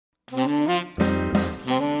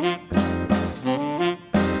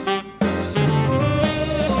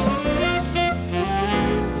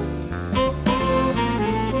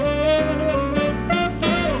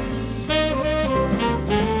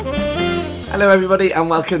Hello everybody and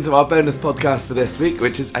welcome to our bonus podcast for this week,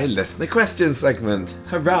 which is a listener question segment.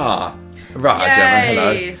 Hurrah! Hurrah, Yay!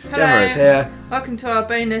 Gemma, hello. Gemma is here. Welcome to our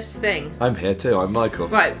bonus thing. I'm here too, I'm Michael.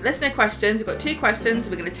 Right, listener questions. We've got 2 questions.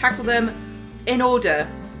 We're going to tackle them in order.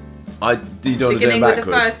 You don't want to do it Beginning with backwards?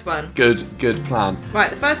 the first one. Good plan.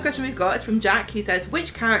 Right, the first question we've got is from Jack. He says,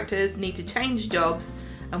 which characters need to change jobs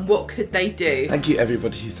and what could they do? Thank you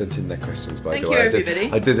everybody who sent in their questions, by Thank the you, way. everybody.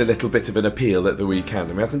 I did a little bit of an appeal at the weekend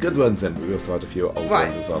and we had some good ones in, but we also had a few old Right.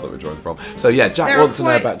 ones as well that we're drawing from. So yeah, Jack There are wants to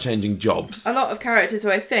know quite about changing jobs. A lot of characters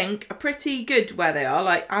who I think are pretty good where they are.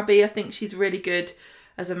 Like Abby, I think she's really good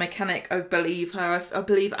as a mechanic. I believe her. I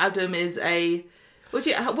believe Adam is a... What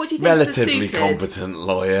do you think? Relatively is the suited? competent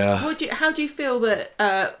lawyer. How do you feel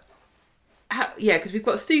that? Because we've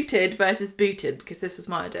got suited versus booted. Because this was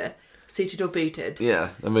my idea: suited or booted. Yeah,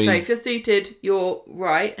 I mean... So if you're suited, you're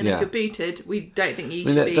right, and Yeah. if you're booted, we don't think you I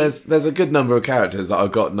mean, should be. there's a good number of characters that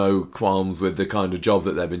I've got no qualms with the kind of job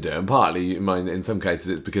that they've been doing. Partly, in some cases,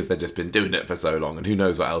 it's because they've just been doing it for so long, and who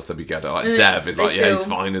knows what else they'll be good at. Like Dev is they like, he's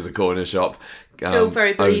feel- fine as a corner shop Feel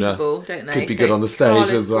very owner. believable, don't they? Could be good on the stage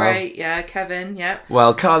Carla's as well. Great, yeah. Kevin, yeah.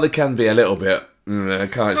 Well, Carla can be a little bit, can't she?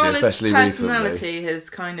 Carla's Especially personality recently. has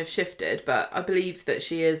kind of shifted, but I believe that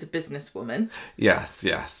she is a businesswoman.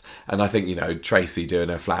 Yes. And I think, Tracy doing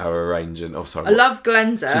her flower arranging. Oh, sorry. I love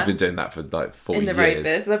Glenda. She's been doing that for like 40 in the years.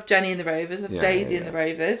 Rovers. I love Jenny in the Rovers. I love Daisy in the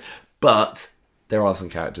Rovers. But there are some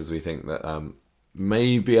characters we think that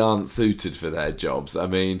maybe aren't suited for their jobs. I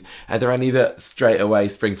mean, are there any that straight away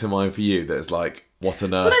spring to mind for you that's like, what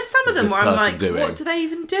on earth Well, there's some of is them this where I'm person like, doing? what do they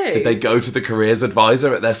even do? Did they go to the careers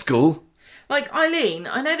advisor at their school? Like Eileen,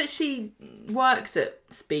 I know that she works at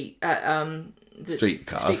Streetcars,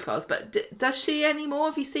 but does she anymore?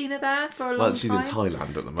 Have you seen her there for a long time? Well, she's in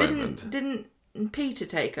Thailand at the moment. Didn't Peter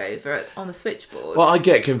take over on the switchboard? Well, I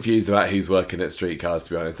get confused about who's working at Streetcars,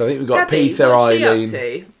 to be honest. I think we've got Debbie, Peter, what's she Eileen... up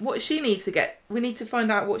to? What she needs to get... We need to find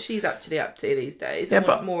out what she's actually up to these days. Yeah, I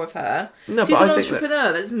want but- more of her. No, She's but an I think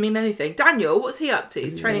entrepreneur. That doesn't mean anything. Daniel, what's he up to?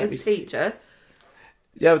 He's training as a teacher.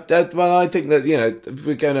 Yeah, well, I think that, if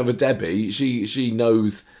we're going over Debbie, she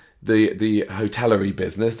knows the hotellery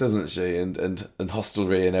business, doesn't she? And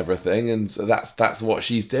hostelry and everything, and so that's what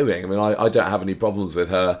she's doing. I mean, I don't have any problems with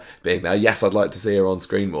her being there. Yes, I'd like to see her on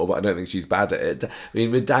screen more, but I don't think she's bad at it. I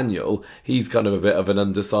mean, with Daniel, he's kind of a bit of an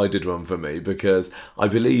undecided one for me, because I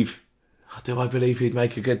believe he'd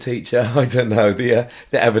make a good teacher? I don't know. The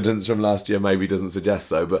evidence from last year maybe doesn't suggest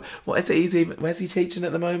so, but what is it? Where's he teaching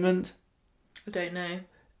at the moment? I don't know.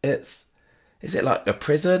 Is it like a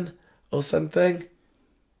prison or something?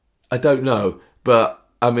 I don't know, but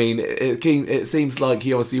I mean, it seems like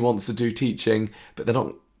he obviously wants to do teaching, but they're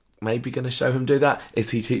not maybe going to show him do that.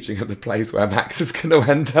 Is he teaching at the place where Max is going to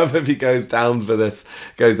end up if he goes down for this?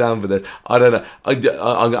 I don't know. I'm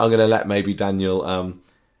going to let maybe Daniel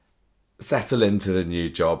settle into the new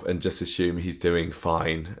job and just assume he's doing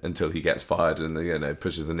fine until he gets fired and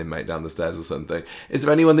pushes an inmate down the stairs or something. Is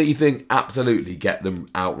there anyone that you think absolutely get them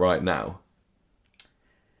out right now?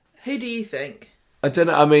 Who do you think? I don't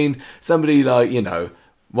know. I mean, somebody like,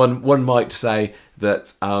 one might say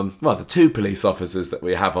that, the 2 police officers that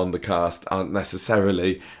we have on the cast aren't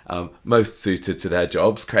necessarily most suited to their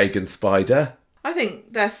jobs, Craig and Spider. I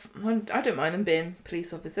think I don't mind them being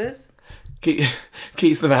police officers.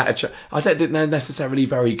 Keeps them out of I don't think they're necessarily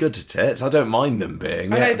very good at it. I don't mind them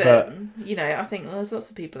being I know, it, but I think there's lots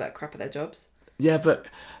of people that crap at their jobs. Yeah, but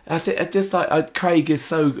I think just like Craig is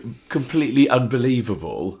so completely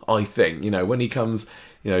unbelievable. I think when he comes,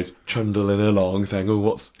 trundling along, saying, "Oh,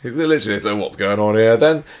 what's going on here?"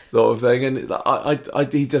 Then sort of thing,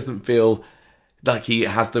 and he doesn't feel like he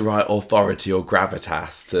has the right authority or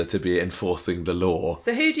gravitas to be enforcing the law.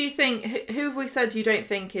 So who do you think? Who have we said you don't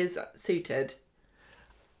think is suited?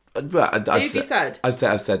 Who have you said? I've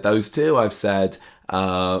said those 2. I've said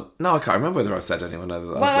no, I can't remember whether I said anyone other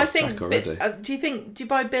than Well, I've lost track already. Do you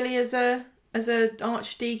buy Billy as a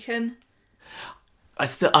archdeacon?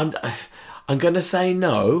 I'm going to say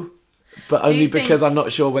no, but only because I'm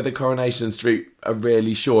not sure whether Coronation Street are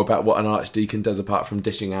really sure about what an archdeacon does apart from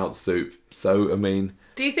dishing out soup. So, I mean...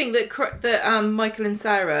 Do you think that Michael and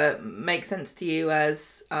Sarah make sense to you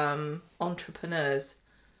as entrepreneurs?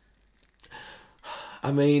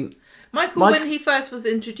 I mean... Michael, when he first was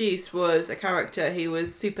introduced, was a character who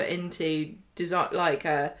was super into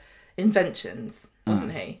design, inventions,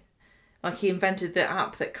 wasn't he? Like he invented the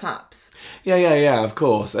app that claps. Yeah, of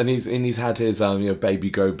course. And he's had his baby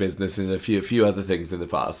grow business and a few other things in the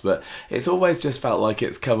past, but it's always just felt like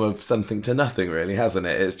it's come of something to nothing, really, hasn't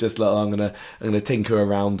it? It's just like I'm gonna tinker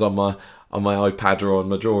around on my iPad or on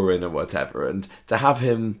my drawing or whatever, and to have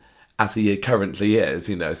him as he currently is,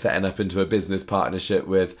 you know, setting up into a business partnership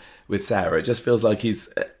with Sarah. It just feels like it's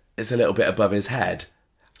a little bit above his head.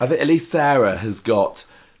 I think at least Sarah has got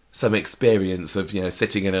some experience of, you know,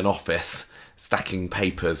 sitting in an office, stacking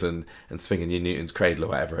papers and swinging your Newton's cradle or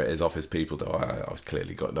whatever it is office people do. I've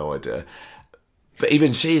clearly got no idea. But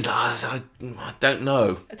even she's like, I don't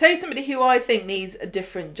know. I'll tell you somebody who I think needs a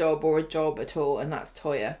different job or a job at all, and that's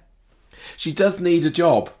Toyah. She does need a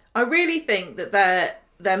job. I really think that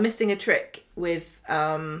they're missing a trick with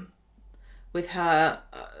her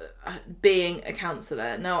being a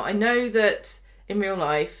counsellor. Now, I know that in real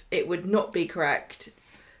life it would not be correct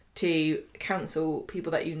to counsel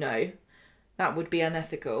people that you know. That would be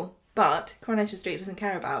unethical. But Coronation Street doesn't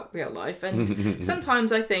care about real life. And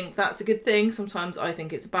sometimes I think that's a good thing. Sometimes I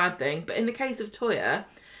think it's a bad thing. But in the case of Toyah,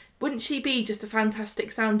 wouldn't she be just a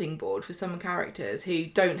fantastic sounding board for some characters who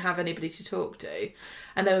don't have anybody to talk to?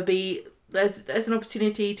 And there's an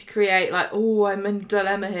opportunity to create like, oh, I'm in a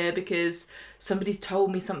dilemma here because somebody's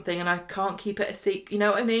told me something and I can't keep it a secret. You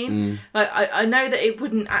know what I mean? Like I know that it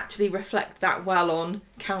wouldn't actually reflect that well on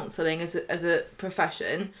counselling as a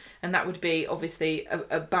profession, and that would be obviously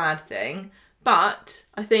a bad thing. But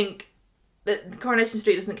I think that Coronation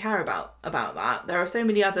Street doesn't care about that. There are so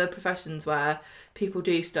many other professions where people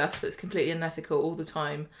do stuff that's completely unethical all the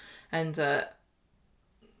time, and there's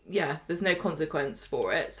no consequence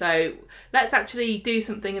for it. So let's actually do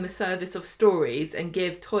something in the service of stories and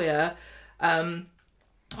give Toyah, I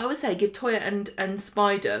would say give Toyah and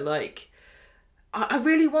Spider, like, I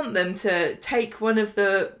really want them to take one of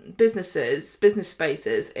the business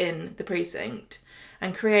spaces in the precinct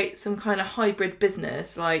and create some kind of hybrid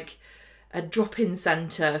business, like a drop-in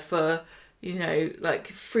centre for, you know, like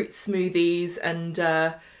fruit smoothies and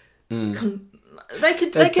They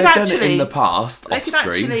could actually done it in the past. They could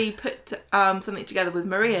actually put something together with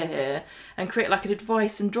Maria here and create like an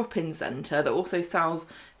advice and drop-in centre that also sells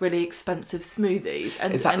really expensive smoothies.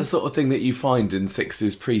 And is that the sort of thing that you find in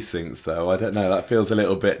Sixes precincts, though? I don't know. That feels a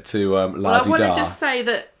little bit too la-di-da. Well, I want to just say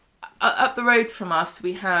that up the road from us,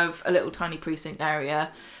 we have a little tiny precinct area,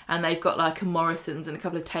 and they've got like a Morrison's and a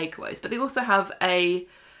couple of takeaways, but they also have a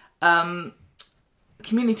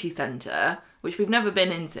community centre, which we've never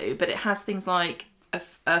been into, but it has things like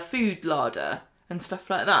a food larder and stuff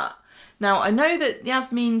like that. Now, I know that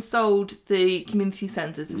Yasmin sold the community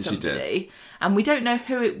centre to somebody, and we don't know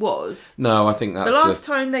who it was. No, I think that's the last just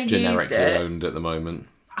time they generically used it, owned at the moment.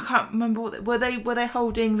 I can't remember what were they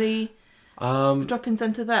holding the drop-in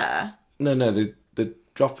centre there? No, the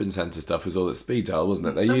drop-in centre stuff was all at Speed Dial, wasn't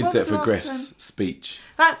it? They used it for Griff's speech.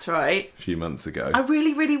 That's right. A few months ago. I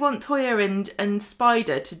really, really want Toyah and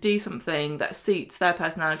Spider to do something that suits their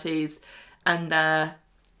personalities and their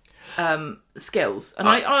skills. And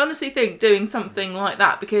I honestly think doing something like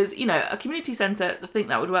that, because, you know, a community centre, I think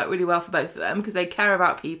that would work really well for both of them, because they care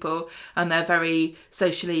about people and they're very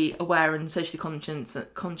socially aware and socially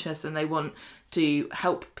conscious, and they want to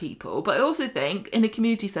help people. But I also think in a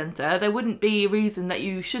community centre there wouldn't be a reason that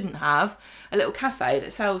you shouldn't have a little cafe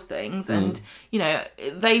that sells things. And you know,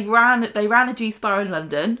 they ran a G-Spa in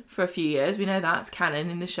London for a few years. We know that's canon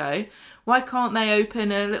in the show. Why can't they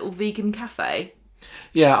open a little vegan cafe?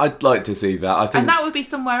 Yeah, I'd like to see that. I think, and that would be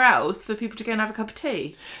somewhere else for people to go and have a cup of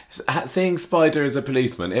tea. Seeing Spider as a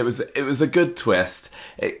policeman, it was a good twist.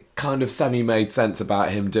 It kind of semi-made sense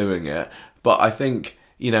about him doing it, but I think,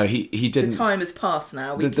 you know, he didn't... The time has passed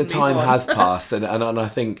now. The time has passed, and I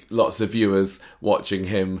think lots of viewers watching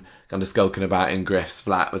him kind of skulking about in Griff's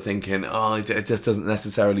flat were thinking, oh, it just doesn't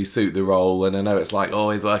necessarily suit the role, and I know it's like,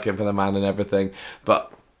 oh, he's working for the man and everything,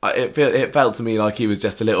 but it felt to me like he was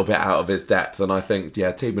just a little bit out of his depth, and I think,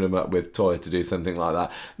 yeah, teaming him up with Toyah to do something like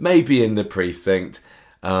that, maybe in the precinct.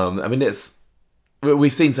 I mean,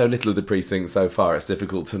 we've seen so little of the precinct so far, it's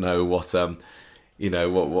difficult to know what... you know,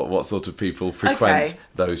 what sort of people frequent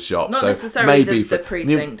those shops. Not necessarily maybe the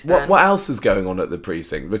precinct. What else is going on at the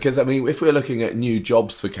precinct? Because, I mean, if we're looking at new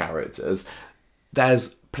jobs for characters,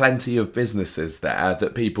 there's plenty of businesses there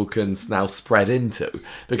that people can now spread into.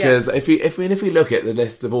 Because if we look at the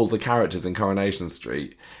list of all the characters in Coronation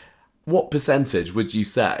Street, what percentage would you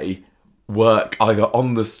say work either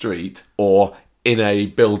on the street or in a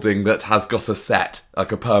building that has got a set,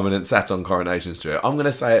 like a permanent set on Coronation Street? I'm going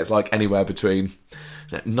to say it's like anywhere between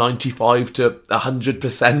 95 to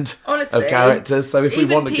 100% of characters. So if we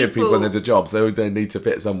want to give people another jobs, they need to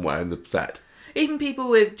fit somewhere in the set. Even people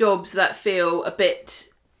with jobs that feel a bit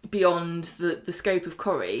beyond the scope of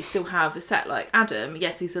Corrie still have a set. Like Adam,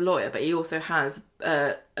 yes, he's a lawyer, but he also has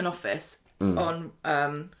an office on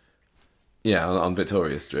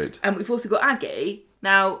Victoria Street. And we've also got Aggie.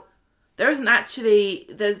 Now, there isn't actually...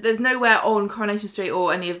 There's nowhere on Coronation Street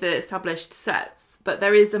or any of the established sets, but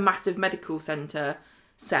there is a massive medical centre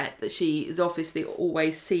set that she is obviously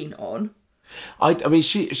always seen on. I mean,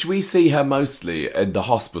 we see her mostly in the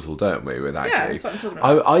hospital, don't we, with Aggie? Yeah, that's what I'm talking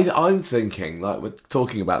about. I'm thinking, like, we're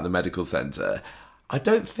talking about the medical centre, I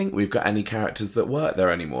don't think we've got any characters that work there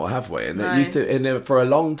anymore, have we? And No. it used to, for a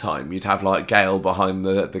long time, you'd have, like, Gail behind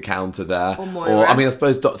the counter there. Or Moira. I mean, I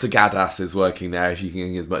suppose Dr. Gaddis is working there, if you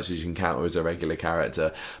can, as much as you can count her as a regular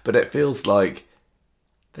character. But it feels like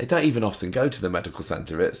they don't even often go to the medical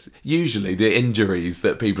centre. It's usually the injuries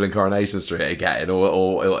that people in Coronation Street are getting,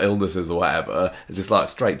 or illnesses or whatever. It's just like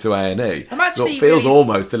straight to A&E. I'm actually So it feels really-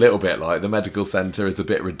 almost a little bit like the medical centre is a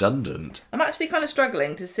bit redundant. I'm actually kind of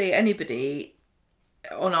struggling to see anybody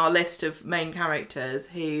on our list of main characters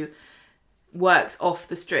who works off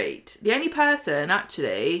the street. The only person,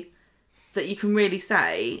 actually, that you can really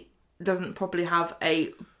say doesn't probably have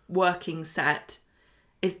a working set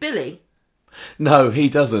is Billy. No, he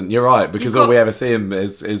doesn't. You're right, because You've got- all we ever see him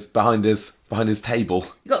is behind his table.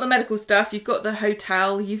 You've got the medical stuff, you've got the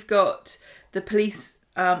hotel, you've got the police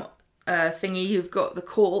thingy, you've got the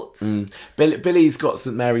courts. Billy's got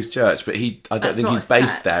St Mary's Church, but I don't That's think not he's a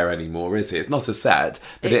based set. there anymore, is he? It's not a set,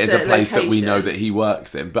 but It's it is a a place that we know location. that he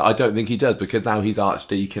works in. But I don't think he does, because now he's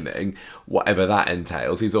archdeaconing, whatever that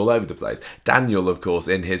entails. He's all over the place. Daniel, of course,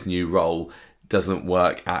 in his new role, doesn't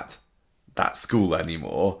work at that school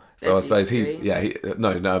anymore. So I That suppose used he's to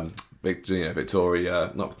be.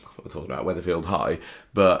 Victoria, not what we're talking about, Weatherfield High,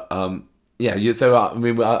 but I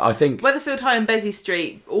think Weatherfield High and Bezie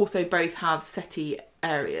Street also both have SETI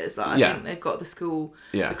areas. Like, I Yeah. think they've got the school,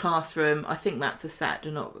 Yeah. the classroom. I think that's a set.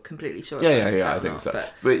 I'm not completely sure. if Yeah, that's a set I or think not, so.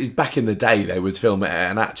 but- But back in the day, they would film it at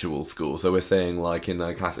an actual school. So we're seeing, like, in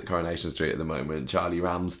classic Coronation Street at the moment, Charlie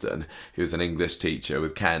Ramsden, who's an English teacher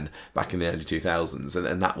with Ken back in the early 2000s,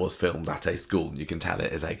 and that was filmed at a school, and you can tell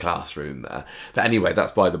it is a classroom there. But anyway,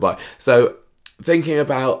 that's by the by. So if we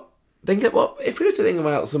were to think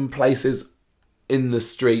about some places in the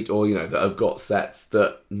street, or that have got sets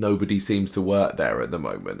that nobody seems to work there at the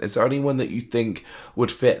moment, is there anyone that you think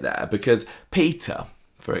would fit there? Because Peter,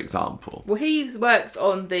 for example, Well, he works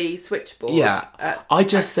on the switchboard. yeah, at I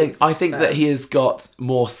think Exeter. that he has got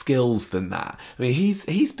more skills than that. I mean,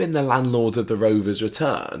 he's been the landlord of the Rovers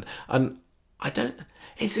Return, and I don't.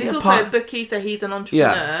 Is he He's a also part? a bookie, so he's an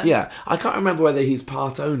entrepreneur. Yeah. I can't remember whether he's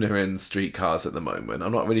part owner in Streetcars at the moment.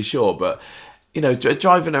 I'm not really sure, but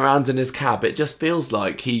driving around in his cab, it just feels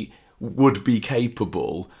like he would be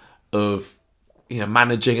capable of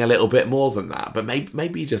managing a little bit more than that, but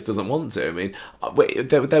maybe he just doesn't want to. I mean,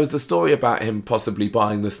 there was the story about him possibly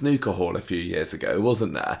buying the snooker hall a few years ago,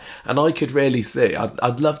 wasn't there? And I could really see,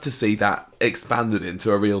 I'd love to see that expanded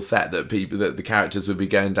into a real set that the characters would be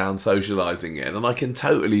going down socialising in, and I can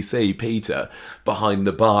totally see Peter behind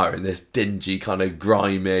the bar in this dingy kind of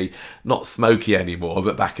grimy, not smoky anymore,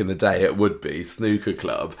 but back in the day it would be, snooker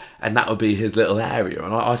club, and that would be his little area,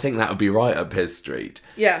 and I think that would be right up his street.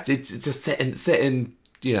 Yeah. Just sitting,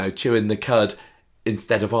 chewing the cud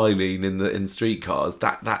instead of Eileen in Streetcars.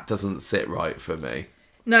 That doesn't sit right for me.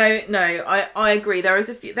 No, I agree. There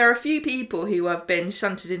are a few people who have been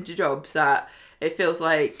shunted into jobs that it feels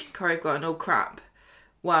like Corrie've gone, oh crap,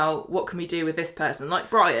 well, what can we do with this person? Like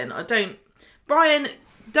Brian. Brian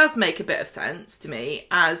does make a bit of sense to me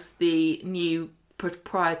as the new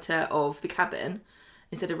proprietor of the cabin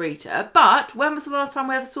instead of Rita. But when was the last time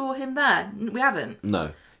we ever saw him there? We haven't.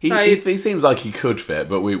 No. He So- seems like he could fit,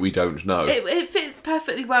 but we don't know. It fits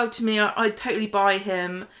perfectly well to me. I totally buy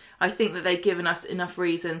him. I think that they've given us enough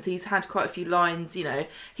reasons. He's had quite a few lines,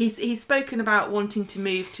 He's spoken about wanting to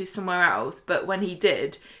move to somewhere else, but when he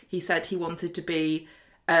did, he said he wanted to be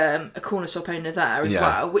a corner shop owner there as Yeah.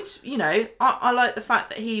 well. Which I like the fact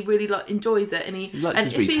that he really enjoys it, and he likes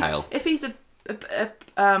his retail. If he's a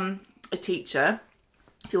teacher,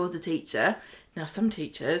 if he was a teacher. Now, some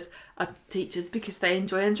teachers are teachers because they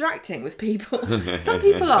enjoy interacting with people. Some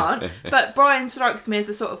people aren't. But Brian strikes me as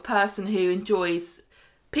the sort of person who enjoys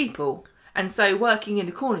people. And so working in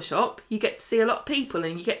a corner shop, you get to see a lot of people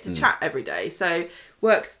and you get to chat every day. So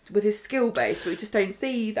works with his skill base, but we just don't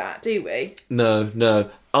see that, do we? No.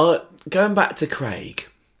 Going back to Craig,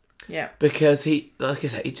 Yeah. because he, like I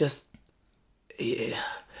said, he just kind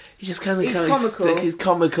He's of comical. he's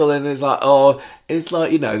comical, and it's like, it's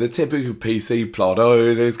like the typical PC plot.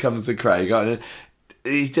 Here comes the Craig.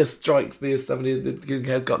 He just strikes me as somebody that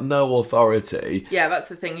has got no authority. Yeah, that's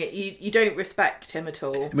the thing. You don't respect him at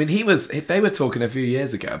all. I mean, they were talking a few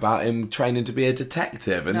years ago about him training to be a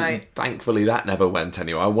detective, and No. thankfully that never went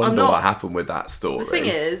anywhere. I wonder what happened with that story. The thing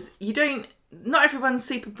is, you don't not everyone's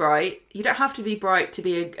super bright. You don't have to be bright to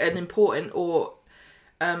be an important or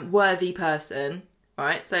worthy person,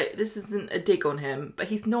 right? So this isn't a dig on him, but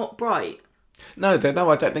he's not bright. No, I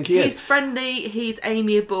don't think he is. He's friendly, he's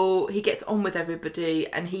amiable, he gets on with everybody,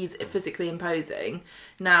 and he's physically imposing.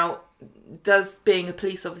 Now, does being a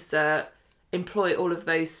police officer employ all of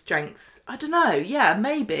those strengths? I don't know. Yeah,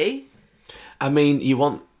 maybe. I mean,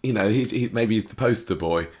 maybe he's the poster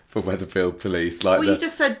boy for Weatherfield Police. You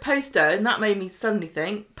just said poster, and that made me suddenly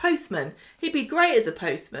think postman. He'd be great as a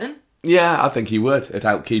postman. Yeah, I think he would. It'd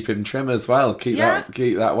help keep him trim as well. Keep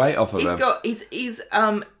that weight off of him.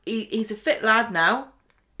 He's a fit lad now.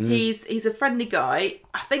 He's a friendly guy.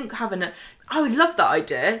 I think I would love that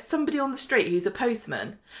idea. Somebody on the street who's a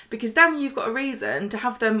postman, because then you've got a reason to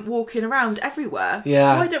have them walking around everywhere.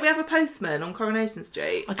 Yeah. Why don't we have a postman on Coronation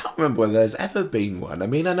Street? I can't remember whether there's ever been one. I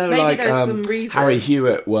mean, I know Maybe there's some reason. Harry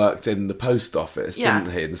Hewitt worked in the post office, Yeah.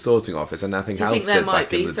 didn't he? In the sorting office, and I think Do you Alf think there did might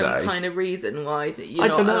back in be the some day. kind of reason why that you're I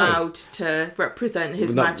not don't know. allowed to represent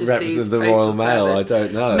His Not Majesty's represent the Postal Royal Mail, Service? I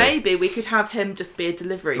don't know. Maybe we could have him just be a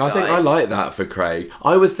delivery guy. I think I like that for Craig.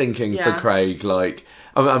 I was thinking for Yeah. Craig,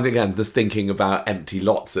 I'm again just thinking about empty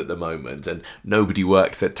lots at the moment, and nobody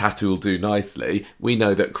works at Tattoo Will Do Nicely. We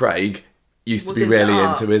know that Craig used to Was be into really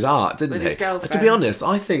art into his art, didn't with he? his But to girlfriend. be honest,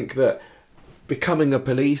 I think that becoming a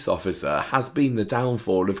police officer has been the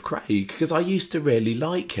downfall of Craig, because I used to really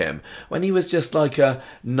like him when he was just like a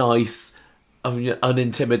nice,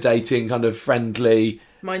 unintimidating, kind of friendly,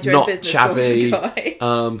 Mind your own not business chavvy, sort of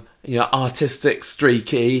guy. artistic,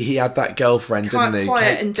 streaky. He had that girlfriend, didn't he?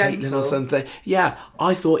 Quiet and Caitlin gentle. or something. Yeah,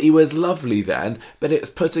 I thought he was lovely then, but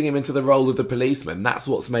it's putting him into the role of the policeman. That's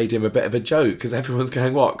what's made him a bit of a joke, because everyone's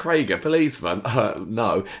going, "What, Craig, a policeman?"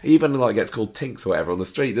 No, he even gets called Tinks or whatever on the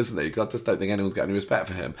street, doesn't he? Because I just don't think anyone's got any respect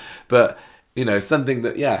for him. But something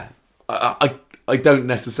that, I don't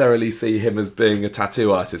necessarily see him as being a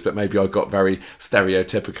tattoo artist, but maybe I've got very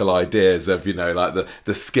stereotypical ideas of, the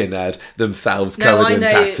skinhead themselves covered in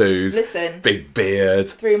tattoos, Listen, big beard.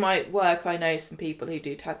 through my work, I know some people who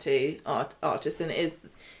do tattoo artists, and it is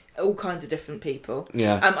all kinds of different people.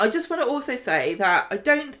 Yeah. I just want to also say that I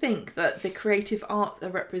don't think that the creative arts are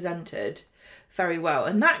represented very well,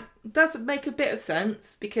 and that does make a bit of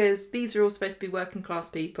sense, because these are all supposed to be working class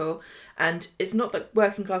people, and it's not that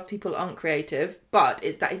working class people aren't creative, but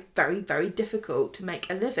it's that it's very, very difficult to make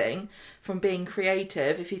a living from being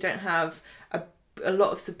creative if you don't have a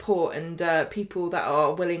lot of support and people that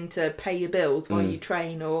are willing to pay your bills while you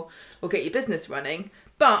train or get your business running.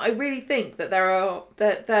 But I really think that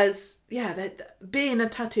being a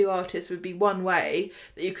tattoo artist would be one way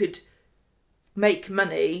that you could make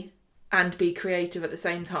money and be creative at the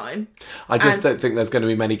same time. I just don't think there's going to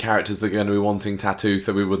be many characters that are going to be wanting tattoos,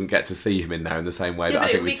 so we wouldn't get to see him in there in the same way that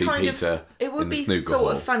I think we'd see Peter it would in the be snooker sort hall.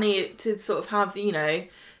 of funny to sort of have, in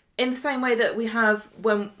the same way that we have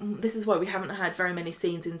this is why we haven't had very many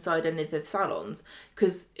scenes inside any of the salons,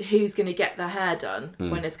 because who's going to get their hair done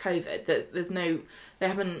when it's COVID? They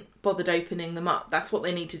haven't bothered opening them up. That's what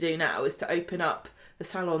they need to do now, is to open up the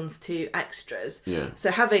salons to extras. Yeah. So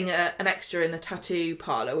having an extra in the tattoo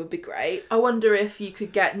parlour would be great. I wonder if you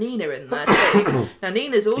could get Nina in there too. Now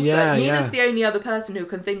Nina's the only other person who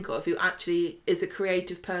can think of who actually is a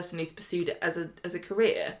creative person who's pursued it as a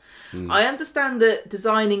career. I understand that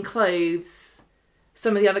designing clothes,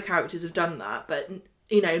 some of the other characters have done that, but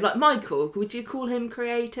like Michael, would you call him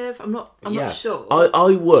creative? I'm not sure.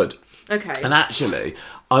 I would. Okay. And actually,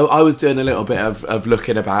 I was doing a little bit of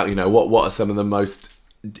looking about, what are some of the most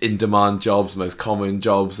in-demand jobs, most common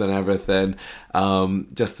jobs and everything,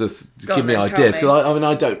 just to give me ideas.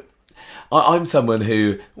 Because I'm someone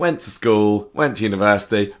who went to school, went to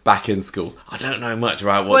university, back in schools. I don't know much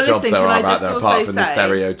about what jobs there are out there, apart from the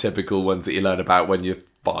stereotypical ones that you learn about when you're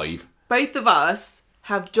 5. Both of us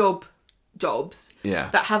have jobs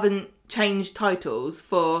that haven't changed titles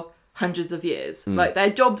for hundreds of years. Like, they're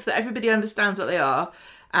jobs that everybody understands what they are,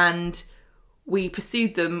 and we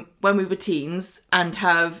pursued them when we were teens and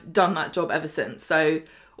have done that job ever since. So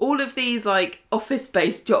all of these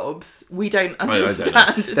office-based jobs, we don't understand.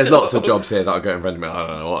 I don't know. There's lots of jobs here that I go in front of me. I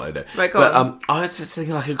don't know what they do. Right, but I was just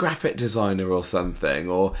thinking like a graphic designer or something,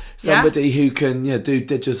 or somebody who can do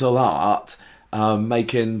digital art,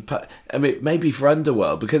 maybe for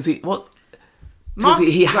Underworld, because he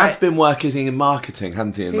had been working in marketing,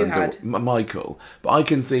 hadn't he? Michael, but I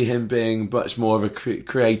can see him being much more of a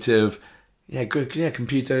creative.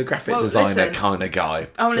 Computer graphic designer kind of guy.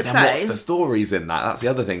 I want to say, what's the stories in that? That's the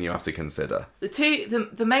other thing you have to consider.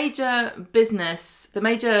 The major business, the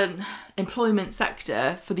major employment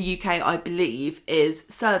sector for the UK, I believe, is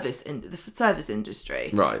the service industry.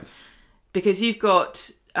 Right. Because you've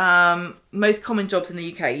got most common jobs in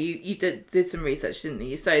the UK. You did some research, didn't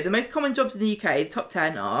you? So the most common jobs in the UK, the top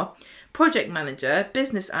 10 are project manager,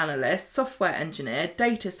 business analyst, software engineer,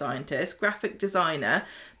 data scientist, graphic designer,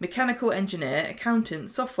 mechanical engineer,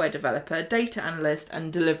 accountant, software developer, data analyst,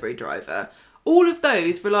 and delivery driver. All of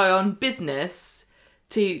those rely on business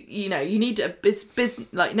to, you need a business,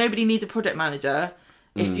 like nobody needs a project manager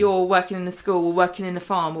if you're working in a school or working in a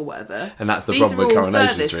farm or whatever. And that's the problem with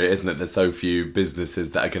Coronation Street, isn't it? There's so few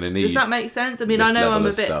businesses that are going to need. Does that make sense? I mean, I know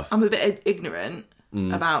I'm a bit ignorant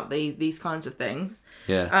about these kinds of things.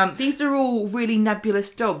 Yeah. These are all really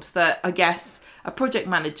nebulous jobs that I guess a project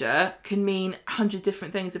manager can mean 100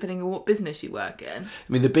 different things depending on what business you work in. I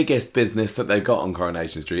mean, the biggest business that they've got on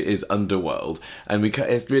Coronation Street is Underworld, and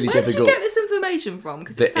it's really Where difficult. Where did you get this information from?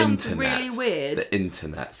 Because it sounds really weird. The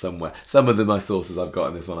internet somewhere. Some of my sources I've got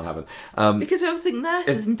in this one I haven't. Because I think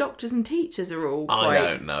nurses and doctors and teachers are all quite... I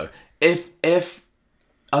don't know. If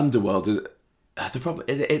Underworld is... The problem,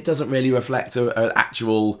 it doesn't really reflect an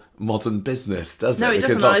actual modern business, does it? No, it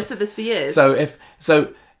doesn't. I've said this for years.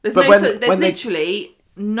 There's literally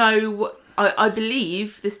no... I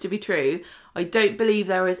believe this to be true. I don't believe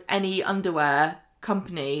there is any underwear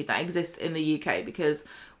company that exists in the UK, because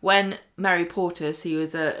when Mary Portas, who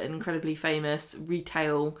was an incredibly famous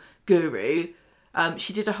retail guru,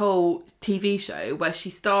 she did a whole TV show where she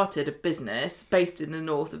started a business based in the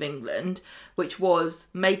north of England, which was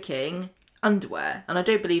making underwear, and I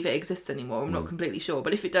don't believe it exists anymore. I'm not completely sure,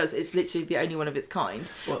 but if it does, it's literally the only one of its kind.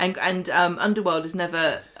 Well, and Underworld has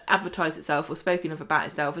never advertised itself or spoken about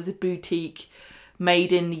itself as a boutique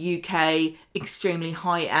made in the UK, extremely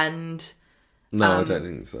high end. No, I don't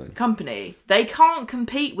think so. Company. They can't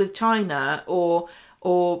compete with China or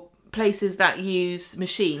places that use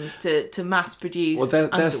machines to mass produce. Well,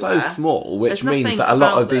 they're so small, which means that a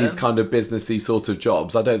lot of these kind of businessy sort of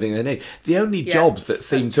jobs, I don't think they need. The only jobs that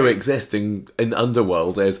seem to exist in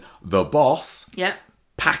Underworld is the boss,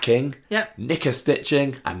 packing, knicker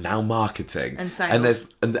stitching, and now marketing, and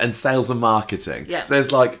sales, and sales and marketing. So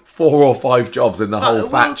there's like 4 or 5 jobs in the whole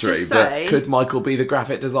factory. But could Michael be the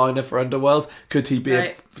graphic designer for Underworld? Could he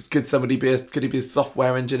be? Could he be a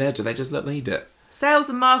software engineer? Do they just not need it? Sales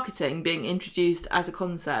and marketing being introduced as a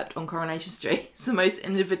concept on Coronation Street is the most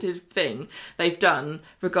innovative thing they've done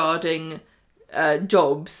regarding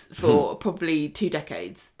jobs for probably 2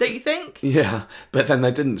 decades. Don't you think? Yeah, but then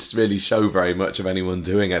they didn't really show very much of anyone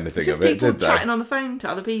doing anything of it, did they? Just people chatting on the phone to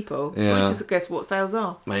other people, which is, I guess, what sales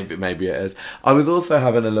are. Maybe it is. I was also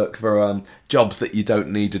having a look for jobs that you don't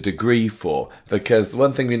need a degree for, because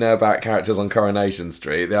one thing we know about characters on Coronation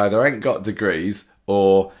Street, they either ain't got degrees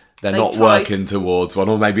or... They're not working towards one,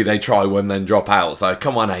 or maybe they try one then drop out. So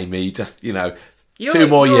come on, Amy, just 2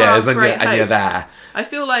 more years and you're there. I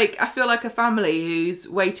feel like a family who's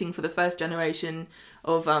waiting for the first generation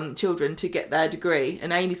of children to get their degree,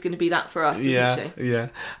 and Amy's going to be that for us, isn't she? Yeah.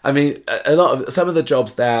 I mean, some of the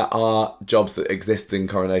jobs there are jobs that exist in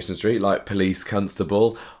Coronation Street, like police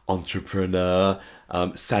constable, entrepreneur,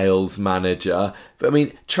 sales manager. But I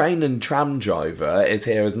mean, train and tram driver is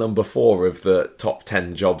here as number 4 of the top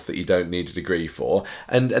 10 jobs that you don't need a degree for,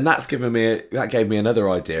 and that gave me another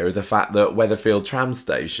idea of the fact that Weatherfield tram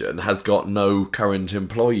station has got no current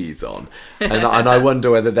employees on, and I wonder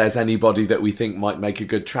whether there's anybody that we think might make a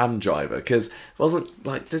good tram driver, because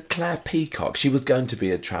did Claire Peacock, she was going to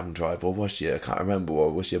be a tram driver, or was she? I can't remember, or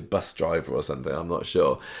was she a bus driver or something? I'm not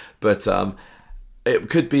sure, but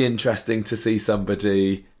it could be interesting to see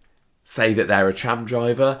somebody say that they're a tram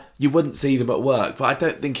driver. You wouldn't see them at work, but I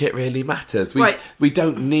don't think it really matters. We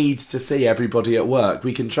don't need to see everybody at work.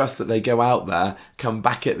 We can trust that they go out there, come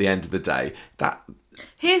back at the end of the day.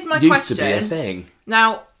 Here's my used question. to be a thing.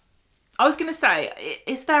 Now, I was going to say,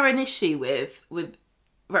 is there an issue with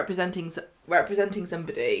representing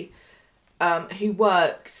somebody who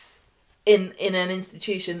works in an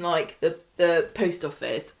institution like the post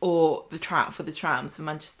office or the trams for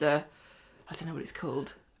Manchester? I don't know what it's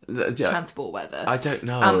called. Transport weather. I don't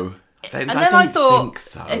know. I thought think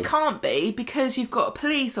so. It can't be, because you've got a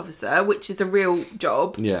police officer, which is a real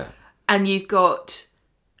job. Yeah. And you've got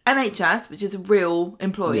NHS, which is a real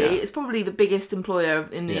employee. Yeah. It's probably the biggest employer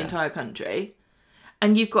in the entire country.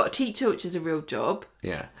 And you've got a teacher, which is a real job.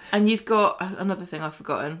 Yeah. And you've got another thing I've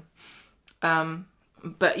forgotten.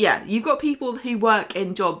 But yeah, you've got people who work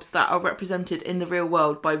in jobs that are represented in the real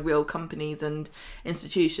world by real companies and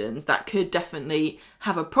institutions that could definitely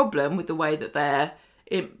have a problem with the way that the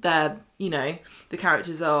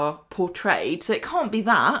characters are portrayed. So it can't be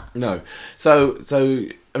that. No. So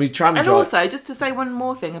I mean, also, just to say one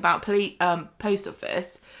more thing about post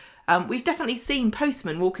office, we've definitely seen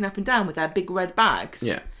postmen walking up and down with their big red bags.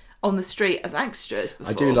 Yeah. on the street as extras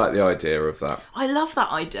before. I do like the idea of that. I love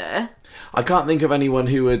that idea. I can't think of anyone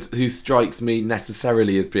who strikes me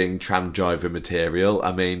necessarily as being tram driver material.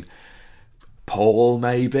 I mean, Paul,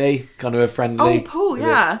 maybe, kind of a friendly. Oh, Paul,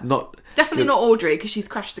 yeah. Definitely not Audrey, because she's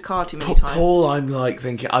crashed the car too many times. Paul, I'm like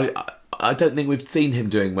thinking, I don't think we've seen him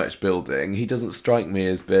doing much building. He doesn't strike me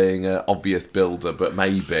as being an obvious builder, but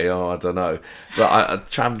maybe, I don't know. But a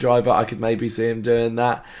tram driver, I could maybe see him doing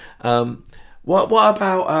that. What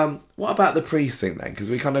about the precinct then? Because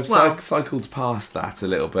we kind of cycled past that a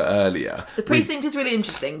little bit earlier. The precinct is really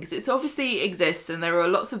interesting because it obviously exists, and there are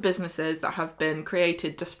lots of businesses that have been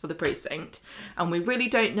created just for the precinct, and we really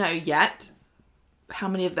don't know yet how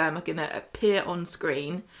many of them are going to appear on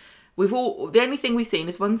screen. The only thing we've seen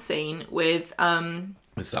is one scene with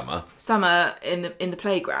Summer in the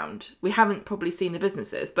playground. We haven't probably seen the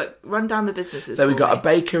businesses, but run down the businesses. So we've got a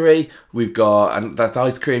bakery, we've got that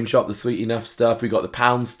ice cream shop, the Sweet Enough stuff. We've got the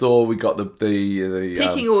pound store. We got the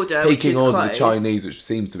Peking Order, the Chinese, which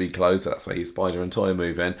seems to be closed. So that's where your Spider and Toy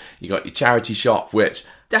move in. You got your charity shop, which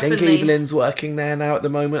definitely, I think Evelyn's working there now at the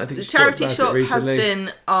moment. I think the charity shop has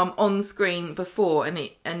been on screen before, and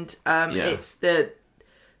it's the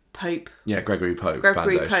Pope. Yeah, Gregory Pope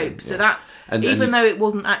Foundation. So that, even though it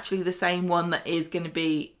wasn't actually the same one that is going to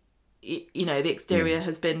be, the exterior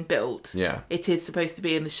has been built. Yeah. It is supposed to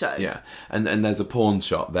be in the show. Yeah. And there's a pawn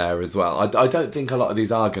shop there as well. I don't think a lot of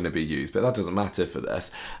these are going to be used, but that doesn't matter for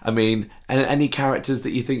this. I mean, any characters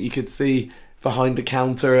that you think you could see behind a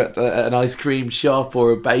counter at an ice cream shop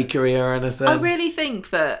or a bakery or anything? I really think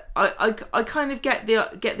that I kind of get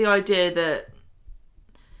the idea that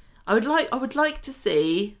I would like to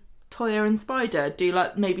see Toya and Spider do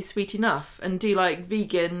like maybe Sweet Enough and do like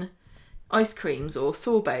vegan ice creams or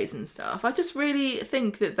sorbets and stuff. I just really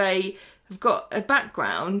think that they have got a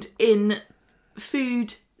background in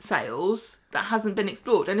food sales that hasn't been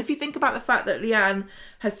explored. And if you think about the fact that Leanne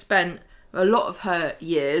has spent a lot of her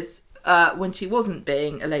years when she wasn't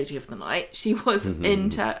being a lady of the night, she was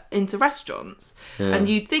into restaurants. Yeah. And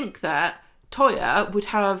you'd think that Toya would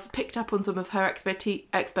have picked up on some of her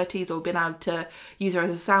expertise or been able to use her as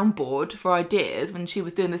a soundboard for ideas when she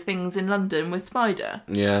was doing the things in London with Spider.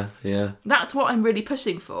 Yeah. That's what I'm really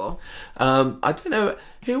pushing for. I don't know,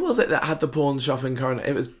 who was it that had the pawn shop in Coronation?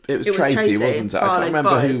 It was Tracy, wasn't it? I can't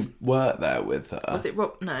remember who worked there with her. Was it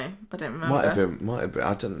Rob? No, I don't remember. Might have been.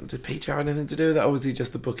 I don't. Did Peter have anything to do with that, or was he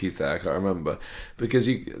just the bookies there? I can't remember. Because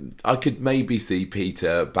I could maybe see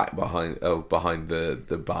Peter back behind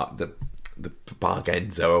the bar, the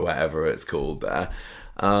Bargenza or whatever it's called there.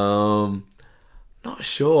 Not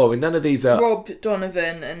sure. I mean, none of these are... Rob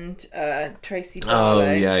Donovan and Tracy Barlow.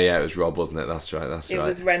 Oh, yeah, it was Rob, wasn't it? That's right. It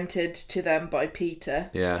was rented to them by Peter.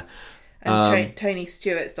 Yeah. And Tony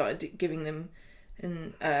Stewart started giving them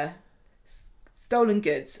stolen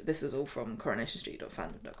goods. This is all from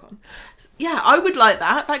coronationsstreet.fandom.com. Yeah, I would like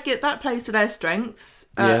that. That plays to their strengths.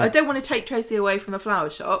 I don't want to take Tracy away from the flower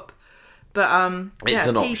shop. But it's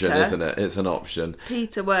an option, isn't it? It's an option.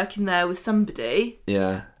 Peter working there with somebody.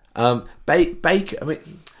 Yeah. Baker. I mean,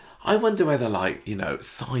 I wonder whether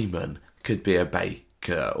Simon could be a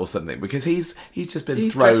baker or something, because he's just been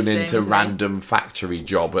thrown into random factory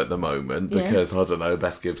job at the moment because I don't know,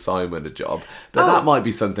 best give Simon a job. But that might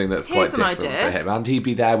be something that's quite different for him, and he'd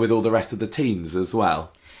be there with all the rest of the teens as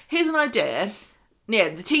well. Here's an idea. Yeah,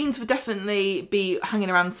 the teens would definitely be hanging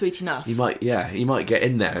around Sweet Enough. He might get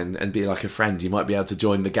in there and be like a friend. He might be able to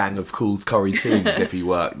join the gang of cool Corrie teens if he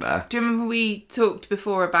worked there. Do you remember we talked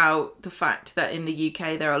before about the fact that in the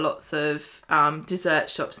UK there are lots of dessert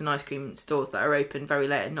shops and ice cream stores that are open very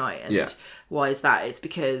late at night? And why is that? It's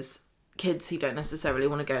because kids who don't necessarily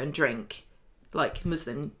want to go and drink, like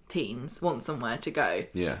Muslim teens, want somewhere to go.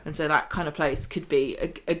 Yeah. And so that kind of place could be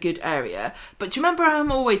a good area. But do you remember I'm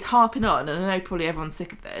always harping on, and I know probably everyone's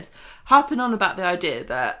sick of this, harping on about the idea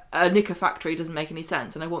that a knicker factory doesn't make any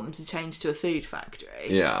sense and I want them to change to a food factory?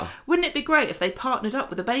 Yeah. Wouldn't it be great if they partnered up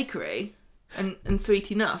with a bakery and Sweet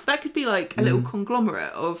Enough? That could be like a little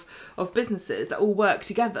conglomerate of businesses that all work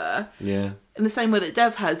together. Yeah. In the same way that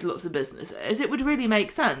Dev has lots of businesses. It would really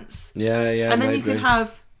make sense. Yeah, and then you could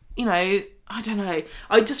have, I don't know.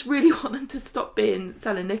 I just really want them to stop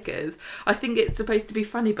selling knickers. I think it's supposed to be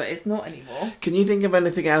funny, but it's not anymore. Can you think of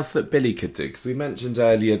anything else that Billy could do? Because we mentioned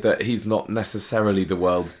earlier that he's not necessarily the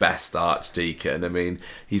world's best archdeacon. I mean,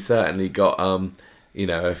 he's certainly got,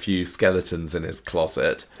 a few skeletons in his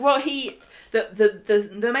closet. Well,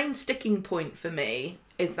 the main sticking point for me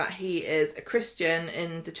is that he is a Christian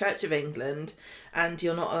in the Church of England, and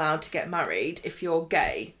you're not allowed to get married if you're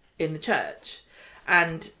gay in the church.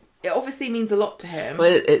 And it obviously means a lot to him.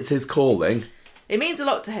 Well, it's his calling. It means a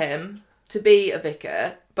lot to him to be a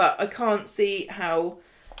vicar, but I can't see how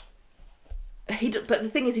but the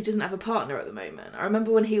thing is, he doesn't have a partner at the moment. I remember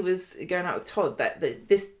when he was going out with Todd that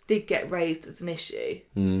this did get raised as an issue.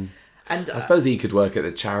 And I suppose he could work at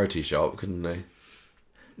the charity shop, couldn't he?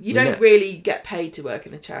 You don't really get paid to work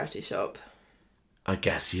in a charity shop. I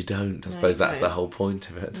guess you don't. I suppose that's the whole point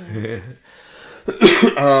of it.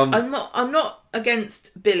 Yeah. I'm not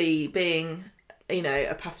against Billy being,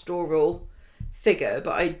 a pastoral figure,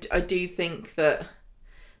 but I do think that,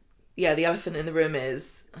 the elephant in the room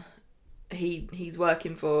is he's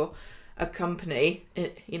working for a company,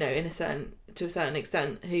 to a certain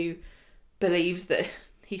extent, who believes that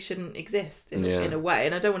he shouldn't exist in a way.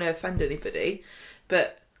 And I don't want to offend anybody,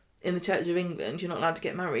 but in the Church of England, you're not allowed to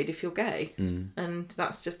get married if you're gay, and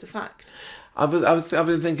that's just a fact. I've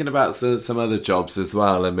been thinking about some other jobs as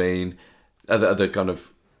well. I mean, other kind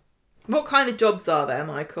of. What kind of jobs are there,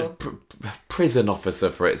 Michael? Prison officer,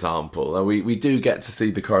 for example. We do get to see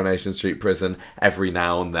the Coronation Street prison every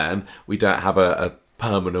now and then. We don't have a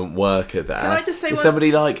permanent worker there. Can I just say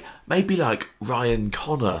somebody maybe like Ryan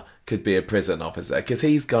Connor could be a prison officer, because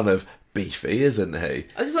he's kind of beefy, isn't he?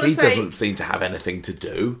 He doesn't seem to have anything to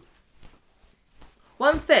do.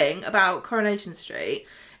 One thing about Coronation Street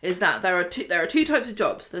is that there are two types of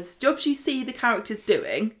jobs. There's jobs you see the characters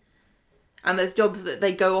doing, and there's jobs that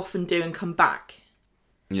they go off and do and come back.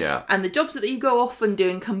 Yeah. And the jobs that you go off and do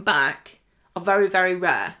and come back are very, very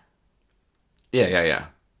rare. Yeah.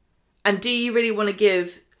 And do you really want to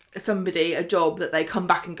give somebody a job that they come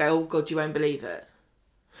back and go, oh God, you won't believe it?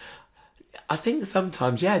 I think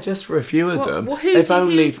sometimes, just for a few of them. Well, if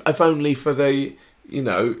only for the,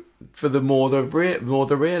 for the more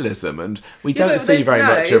the realism, and we don't see very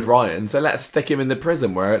much of Ryan, so let's stick him in the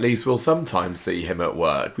prison where at least we'll sometimes see him at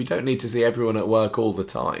work. We don't need to see everyone at work all the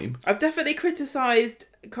time. I've definitely criticised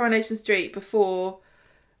Coronation Street before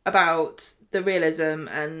about the realism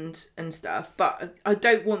and stuff, but I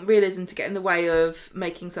don't want realism to get in the way of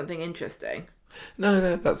making something interesting.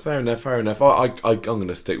 No, that's fair enough. I'm going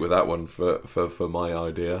to stick with that one for my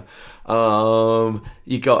idea.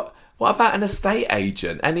 You got. What about an estate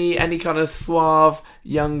agent? Any kind of suave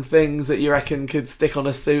young things that you reckon could stick on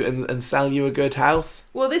a suit and sell you a good house?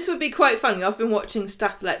 Well, this would be quite funny. I've been watching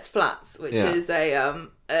Stathlet's Flats, which is a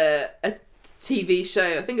TV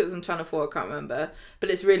show. I think it was on Channel 4, I can't remember. But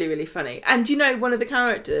it's really, really funny. And one of the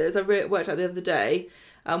characters I worked out the other day,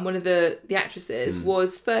 one of the actresses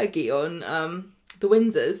was Fergie on The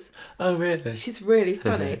Windsors. Oh, really? She's really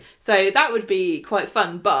funny. So that would be quite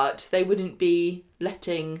fun, but they wouldn't be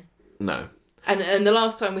letting... No. And the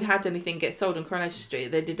last time we had anything get sold on Coronation Street,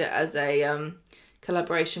 they did it as a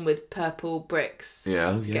collaboration with Purple Bricks.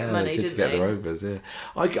 To get money, didn't to get they? the Rovers, yeah.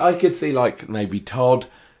 I could see maybe Todd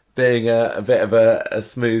being a bit of a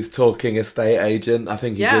smooth talking estate agent. I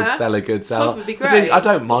think he could sell a good sell. Todd would be great. I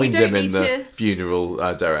don't mind him in the funeral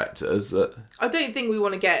directors. I don't think we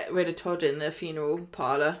want to get rid of Todd in the funeral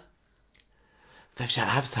parlour. They've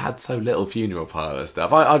had so little funeral parlour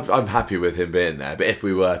stuff. I'm happy with him being there, but if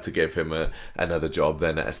we were to give him another job,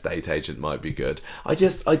 then an estate agent might be good. I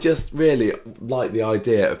just really like the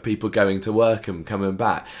idea of people going to work and coming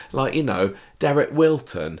back. Derek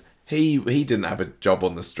Wilton, he didn't have a job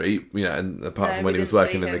on the street, and apart from when he was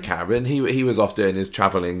working in the cabin, he was off doing his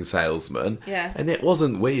travelling salesman. Yeah. And it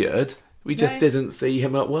wasn't weird. We just didn't see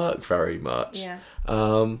him at work very much. Yeah.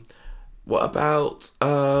 What about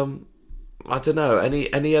I don't know,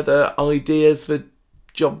 any other ideas for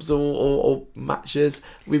jobs or matches?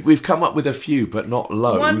 We've come up with a few, but not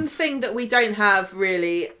loads. One thing that we don't have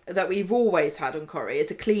really, that we've always had on Corrie, is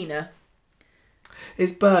a cleaner.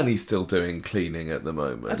 Is Bernie still doing cleaning at the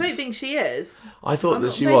moment? I don't think she is. I thought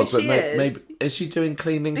that she was, but maybe is she doing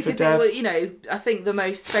cleaning for Dev? I think the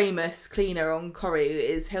most famous cleaner on Corrie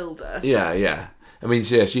is Hilda. Yeah. I mean,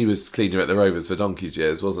 she was cleaner at the Rovers for donkey's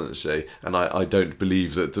years, wasn't she? And I don't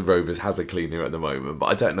believe that the Rovers has a cleaner at the moment, but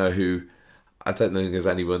I don't know if there's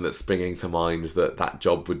anyone that's springing to mind that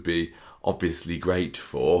job would be obviously great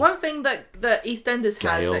for. One thing that EastEnders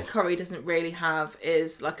has that Corrie doesn't really have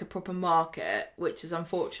is like a proper market, which is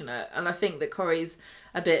unfortunate. And I think that Corrie's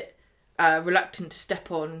a bit reluctant to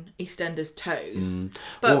step on EastEnders' toes.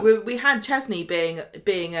 But we had Chesney being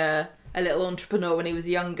a little entrepreneur when he was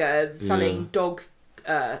younger, selling dog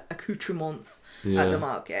accoutrements at the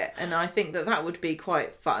market, and I think that would be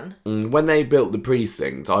quite fun. When they built the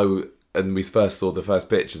precinct, and we first saw the first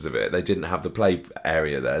pictures of it, they didn't have the play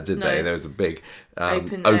area there, did they? There was a big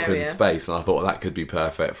open space, and I thought that could be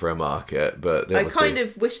perfect for a market. But I kind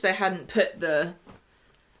of wish they hadn't put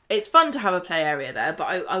it's fun to have a play area there,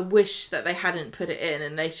 but I wish that they hadn't put it in,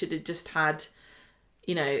 and they should have just had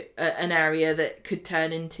an area that could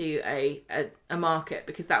turn into a market,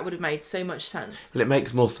 because that would have made so much sense. Well, it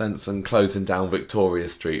makes more sense than closing down Victoria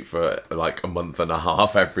Street for like a month and a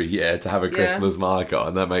half every year to have a Christmas market,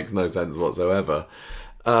 and that makes no sense whatsoever.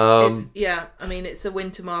 It's a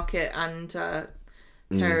winter market and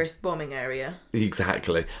terrorist bombing area.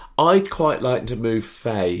 Exactly. I'd quite like to move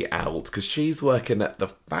Faye out, because she's working at the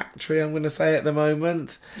factory, I'm going to say, at the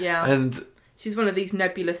moment. Yeah. And she's one of these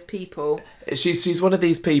nebulous people. She's one of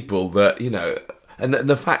these people that, and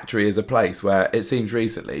the factory is a place where it seems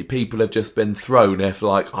recently people have just been thrown if,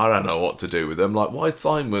 like, I don't know what to do with them. Like, why is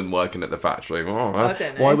Simon working at the factory? I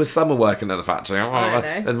don't know. Why was Summer working at the factory? I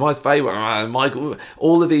don't know. And why's Faye and Michael?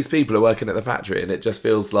 All of these people are working at the factory, and it just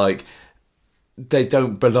feels like they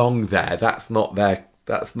don't belong there. That's not their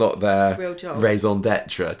real job. Raison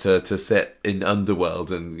d'etre to sit in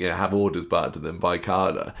Underworld and have orders barred to them by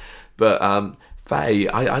Carla. But Faye,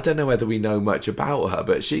 I don't know whether we know much about her,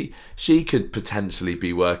 but she could potentially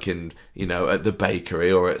be working, at the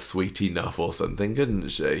bakery or at Sweet Enough or something, couldn't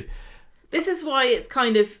she? This is why it's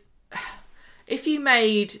kind of... If you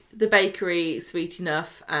made the bakery, Sweet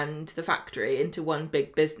Enough, and the factory into one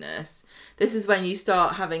big business, this is when you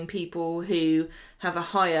start having people who have a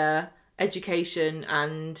higher education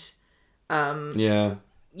and,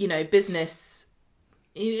 business.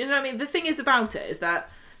 You know what I mean? The thing is about it is that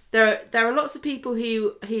there are lots of people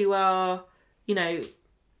who are,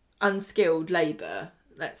 unskilled labour,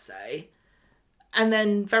 let's say, and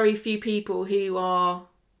then very few people who are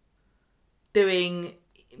doing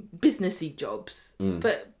businessy jobs.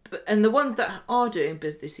 But and the ones that are doing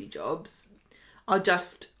businessy jobs are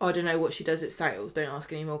just, I don't know what she does at sales, don't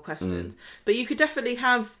ask any more questions. But you could definitely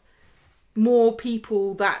have more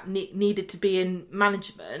people that needed to be in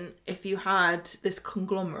management if you had this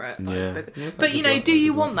conglomerate. But do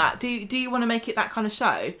you want that? Do you want to make it that kind of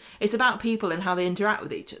show? It's about people and how they interact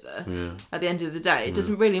with each other. At the end of the day, it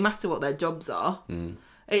doesn't really matter what their jobs are.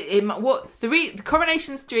 The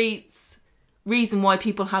Coronation Street's reason why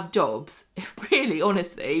people have jobs, it really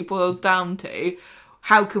honestly boils down to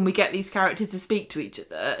how can we get these characters to speak to each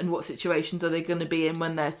other, and what situations are they going to be in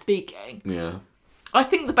when they're speaking. I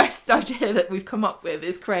think the best idea that we've come up with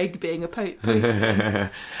is Craig being a postman.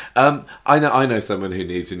 I know someone who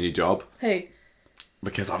needs a new job. Who?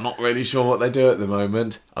 Because I'm not really sure what they do at the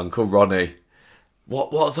moment. Uncle Ronnie.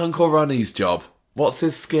 What's Uncle Ronnie's job? What's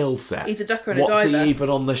his skill set? He's a ducker and a What's diver. he even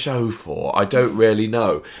on the show for? I don't really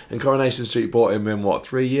know. And Coronation Street brought him in,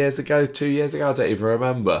 3 years ago? 2 years ago? I don't even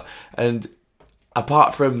remember. And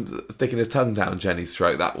apart from sticking his tongue down Jenny's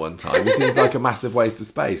throat that one time, he seems like a massive waste of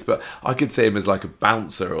space. But I could see him as like a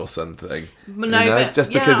bouncer or something.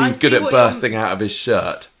 Just because he's good at bursting out of his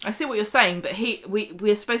shirt. I see what you're saying, but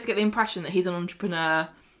we're supposed to get the impression that he's an entrepreneur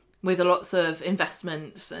with lots of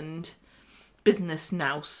investments and business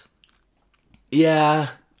nous.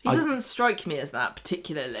 Yeah. He doesn't strike me as that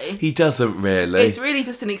particularly. He doesn't really. It's really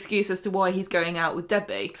just an excuse as to why he's going out with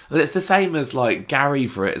Debbie. Well, it's the same as like Gary,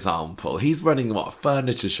 for example. He's running a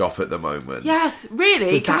furniture shop at the moment. Yes,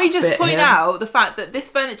 really. Can we just point out the fact that this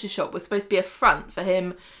furniture shop was supposed to be a front for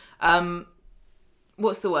him?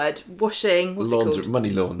 What's the word? Washing. What's it called?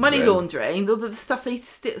 Money laundering. Money laundering. All the stuff he's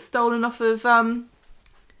stolen off of.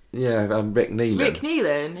 Rick Neelan. Rick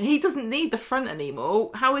Neelan. He doesn't need the front anymore.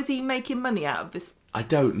 How is he making money out of this? I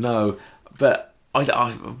don't know, but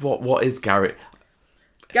what is Gary?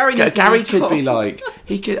 Gary could be like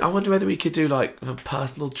I wonder whether he could do like a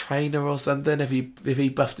personal trainer or something if he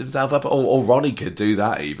buffed himself up, or Ronnie could do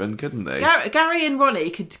that even, couldn't they? Gary and Ronnie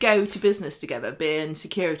could go to business together, being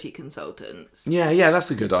security consultants. Yeah,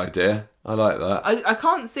 that's a good idea. I like that. I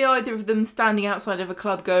can't see either of them standing outside of a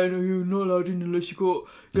club going, "Oh, you're not allowed in unless you've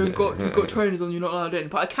got trainers on. You're not allowed in."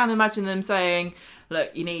 But I can imagine them saying,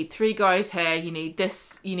 "Look, you need 3 guys here. You need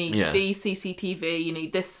this. You need the CCTV. You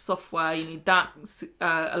need this software. You need that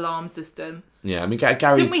alarm system." Yeah, I mean,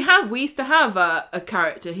 Gary's... We used to have a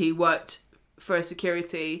character who worked for a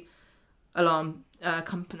security alarm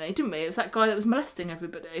company, didn't we? It was that guy that was molesting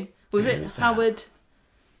everybody. Was it Howard? Do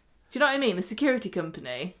you know what I mean? The security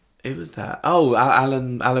company. It was that. Oh,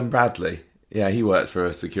 Alan Bradley. Yeah, he worked for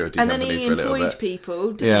a security company for a little bit. And then he employed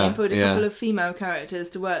people, didn't he? He employed a couple of female characters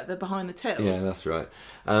to work behind the tills. Yeah, that's right.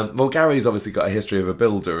 Well, Gary's obviously got a history of a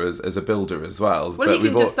builder as a builder as well. Well, he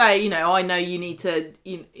can just say, I know you need to,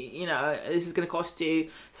 this is going to cost you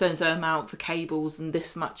so-and-so amount for cables and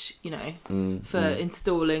this much, for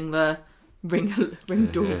installing the ring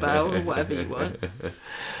doorbell or whatever you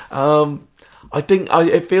want. I think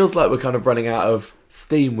it feels like we're kind of running out of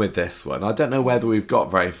steam with this one. I don't know whether we've got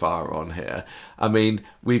very far on here. I mean,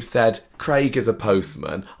 we've said Craig is a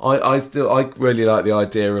postman. I really like the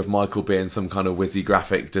idea of Michael being some kind of whizzy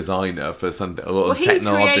graphic designer for something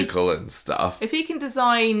technological and stuff. If he can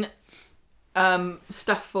design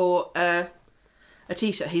stuff for a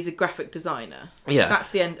t-shirt, he's a graphic designer. Yeah, that's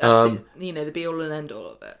the end. That's the be all and end all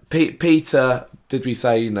of it. Peter, did we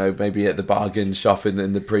say maybe at the bargain shop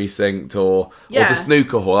in the precinct or the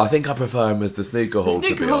snooker hall? I think I prefer him as the snooker hall. The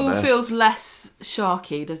snooker hall feels less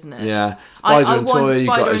sharky, doesn't it? Yeah, Spider and Toya, you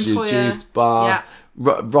got as your juice bar. Yeah.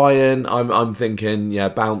 Ryan, I'm thinking,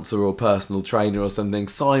 bouncer or personal trainer or something.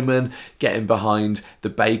 Simon, getting behind the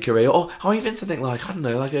bakery, or even something like, I don't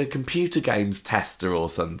know, like a computer games tester or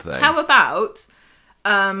something. How about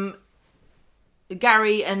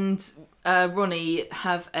Gary and Ronnie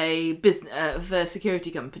have a business of a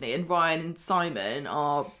security company, and Ryan and Simon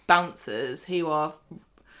are bouncers who are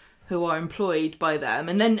employed by them,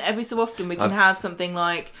 and then every so often we can have something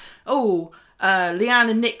like, Leanne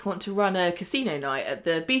and Nick want to run a casino night at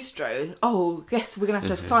the bistro. Oh, guess we're going to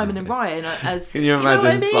have Simon and Ryan as... Can you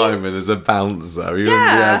imagine Simon as a bouncer? He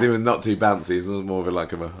was not too bouncy. He's more of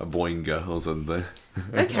a boinger or something.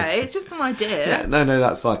 Okay, it's just an idea. Yeah, no,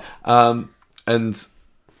 that's fine. And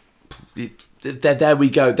there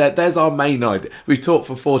we go. There's our main idea. We've talked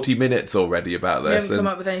for 40 minutes already about this. We haven't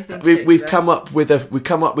come up with anything. We've come up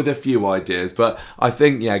with a few ideas, but I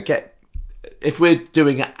think if we're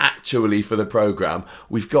doing it actually for the programme,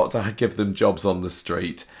 we've got to give them jobs on the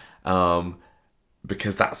street,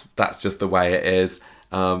 because that's just the way it is.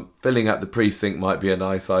 Filling up the precinct might be a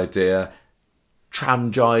nice idea.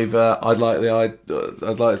 Tram driver, I'd like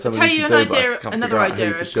somebody to do. Another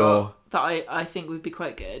idea I've got that I think would be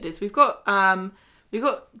quite good is we've got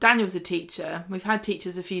Daniel as a teacher. We've had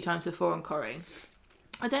teachers a few times before on Corrie.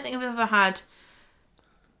 I don't think I've ever had.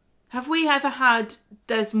 Have we ever had?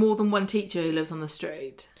 There's more than one teacher who lives on the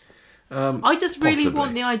street. I just really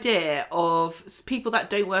want the idea of people that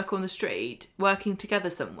don't work on the street working together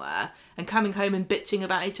somewhere and coming home and bitching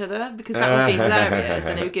about each other, because that would be hilarious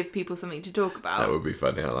and it would give people something to talk about. That would be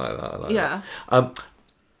funny. I like that. I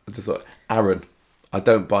just thought, Aaron, I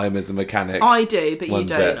don't buy him as a mechanic. I do, but you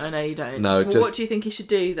don't. I know you don't. No, what do you think he should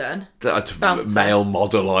do then? Male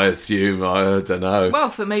model, I assume. I don't know. Well,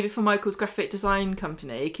 for Michael's graphic design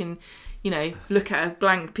company, he can, look at a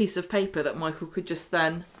blank piece of paper that Michael could just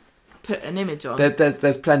then put an image on.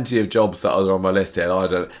 There's plenty of jobs that are on my list here. I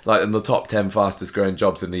don't in the top 10 fastest growing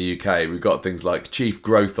jobs in the UK. We've got things like Chief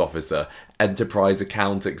Growth Officer, Enterprise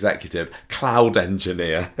Account Executive, Cloud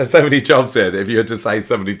Engineer. There's so many jobs here that if you were to say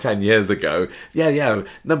somebody 10 years ago,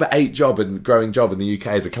 number 8 job and growing job in the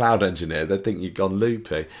UK is a cloud engineer, they'd think you'd gone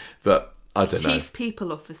loopy. But I don't know. Chief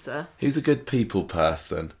People Officer. Who's a good people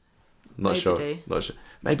person? Not sure.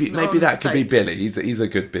 Maybe that could be Billy. He's a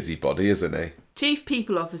good busybody, isn't he? Chief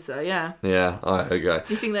People Officer, yeah. Yeah, okay.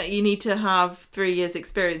 Do you think that you need to have 3 years'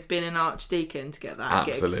 experience being an archdeacon to get that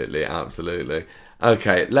gig? Absolutely.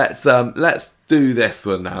 Okay, let's do this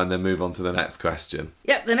one now and then move on to the next question.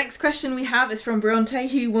 Yep, the next question we have is from Bronte,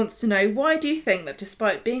 who wants to know, why do you think that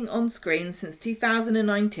despite being on screen since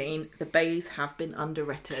 2019, the Baileys have been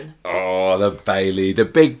underwritten? Oh, the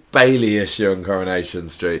big Bailey issue on Coronation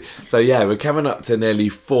Street. So we're coming up to nearly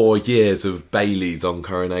 4 years of Baileys on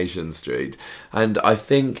Coronation Street. And I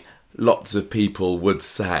think lots of people would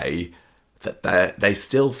say that they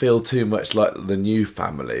still feel too much like the new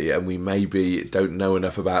family, and we maybe don't know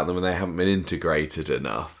enough about them and they haven't been integrated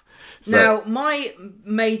enough. Now, my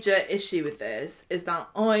major issue with this is that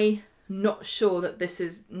I'm not sure that this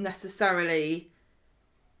is necessarily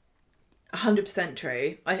 100%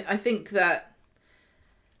 true. I think that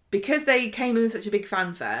because they came in with such a big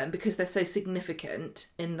fanfare and because they're so significant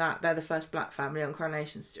in that they're the first black family on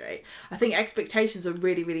Coronation Street, I think expectations are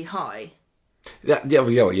really, really high.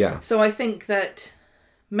 Yeah. So I think that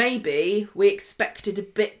maybe we expected a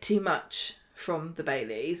bit too much from the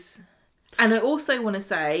Baileys. And I also want to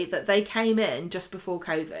say that they came in just before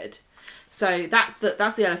COVID. So that's the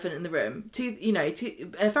elephant in the room.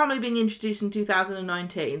 A family being introduced in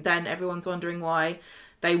 2019, then everyone's wondering why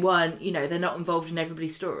they weren't, they're not involved in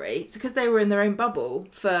everybody's story. It's because they were in their own bubble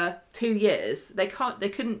for 2 years. They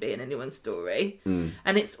couldn't be in anyone's story. And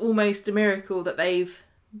it's almost a miracle that they've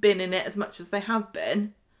been in it as much as they have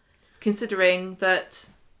been, considering that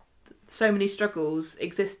so many struggles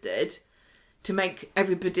existed to make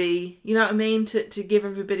everybody, to give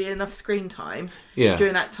everybody enough screen time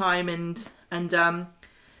during that time, and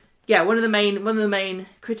one of the main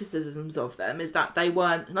criticisms of them is that they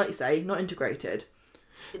weren't, like you say, not integrated.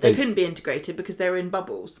 they couldn't be integrated because they're in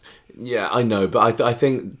bubbles. Yeah, I know, but I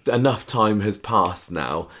think enough time has passed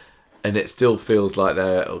now, and it still feels like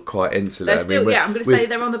they're quite insular. They're still, I'm going to say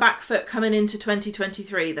they're on the back foot coming into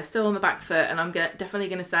 2023. They're still on the back foot, and I'm definitely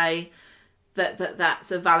going to say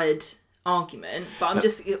that's a valid argument. But I'm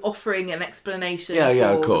just offering an explanation for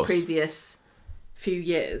the previous few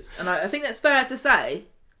years, and I think that's fair to say.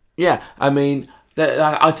 Yeah, I mean,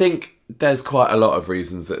 I think there's quite a lot of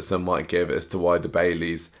reasons that some might give as to why the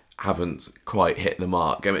Baileys haven't quite hit the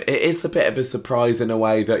mark. I mean, it is a bit of a surprise in a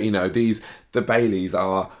way that, you know, the Baileys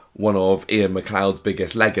are one of Ian McLeod's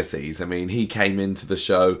biggest legacies. I mean, he came into the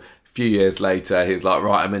show a few years later. He's like,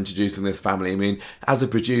 right, I'm introducing this family. I mean, as a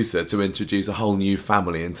producer, to introduce a whole new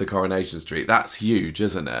family into Coronation Street, that's huge,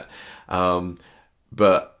 isn't it?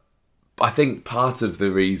 But I think part of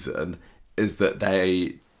the reason is that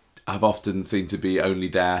they have often seemed to be only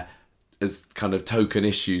there as kind of token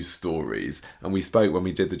issue stories. And we spoke when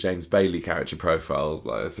we did the James Bailey character profile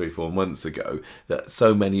like 3-4 months ago, that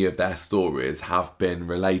so many of their stories have been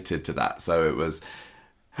related to that. So it was,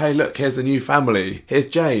 hey, look, here's a new family. Here's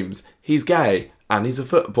James. He's gay and he's a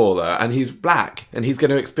footballer and he's black and he's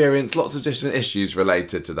going to experience lots of different issues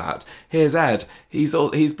related to that. Here's Ed. He's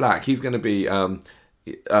black. He's going to be...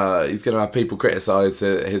 he's going to have people criticise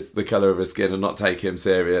the colour of his skin and not take him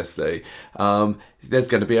seriously. There's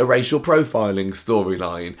going to be a racial profiling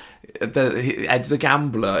storyline. Ed's a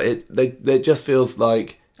gambler. It just feels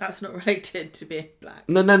like... That's not related to being black.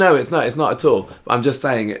 No, it's not. It's not at all. But I'm just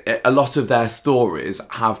saying a lot of their stories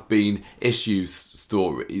have been issues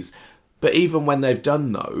stories. But even when they've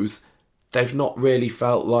done those, they've not really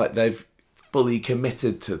felt like they've fully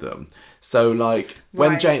committed to them. So like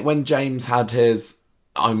when James had his...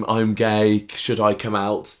 I'm gay, should I come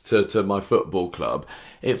out to my football club?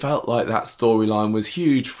 It felt like that storyline was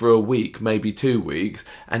huge for a week, maybe 2 weeks,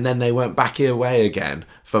 and then they went back away again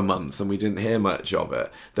for months and we didn't hear much of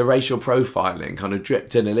it. The racial profiling kind of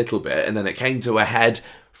dripped in a little bit and then it came to a head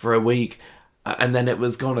for a week and then it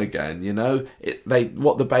was gone again, you know?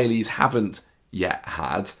 What the Baileys haven't yet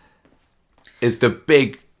had is the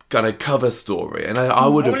big kind of cover story, and I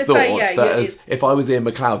would have thought if I was Ian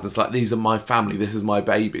McLeod, it's like, these are my family, this is my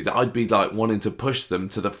baby, that I'd be like wanting to push them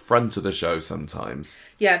to the front of the show sometimes.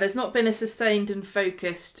 Yeah, there's not been a sustained and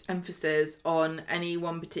focused emphasis on any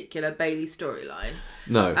one particular Bailey storyline.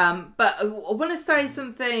 No. But I want to say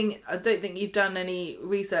something. I don't think you've done any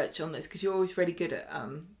research on this because you're always really good at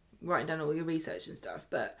writing down all your research and stuff.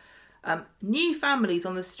 But new families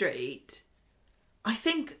on the street, I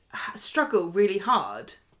think, struggle really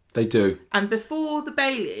hard. They do. And before the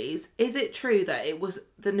Baileys, is it true that it was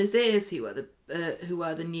the Nazirs who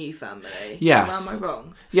were the new family? Yes. Am I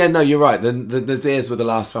wrong? Yeah, no, you're right. The Nazirs were the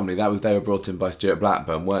last family. They were brought in by Stuart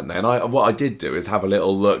Blackburn, weren't they? And what I did do is have a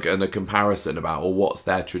little look and a comparison about what's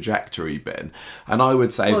their trajectory been. And I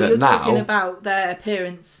would say that you're now... talking about their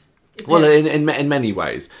appearance. Well, in many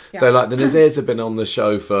ways. Yeah. So, like, the Nazirs have been on the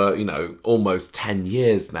show for, you know, almost 10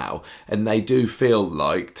 years now. And they do feel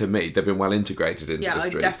like, to me, they've been well integrated into the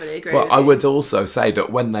street. Yeah, I definitely agree. But I would also say that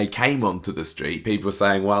when they came onto the street, people were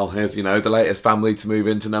saying, well, here's, you know, the latest family to move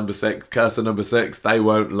into number 6, curse of number 6, they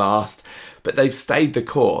won't last. But they've stayed the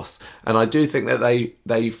course. And I do think that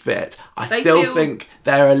they fit. I still think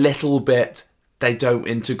they're a little bit... They don't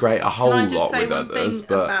integrate a whole lot with others. Can I just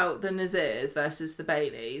say one thing about the Nazirs versus the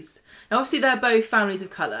Baileys? Now, obviously, they're both families of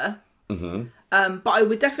colour. Mm-hmm. But I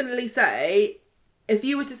would definitely say, if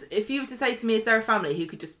you were to say to me, is there a family who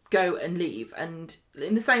could just go and leave? And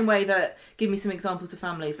in the same way that, give me some examples of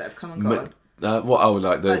families that have come and gone. The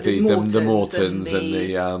Mortons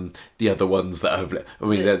and the other ones that have... I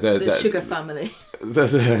mean, the Sugar family.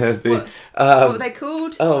 What were they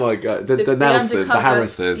called? Oh my God, the Nelsons, the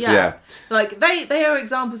Harrises, yeah. Like they are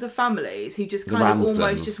examples of families who just kind of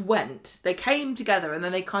almost just went. They came together and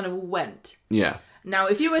then they kind of all went. Yeah. Now,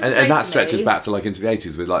 if you were to and that stretches back to like into the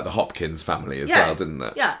 80s with like the Hopkins family as well, didn't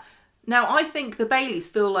it? Yeah. Now, I think the Baileys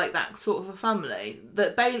feel like that sort of a family.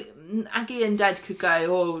 That Aggie and Ed could go,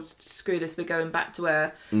 oh, screw this, we're going back to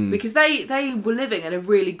where... Because they were living in a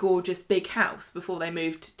really gorgeous big house before they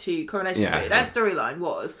moved to Coronation Street. Their storyline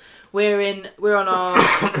was, we're on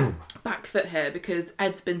our back foot here because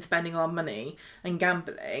Ed's been spending our money and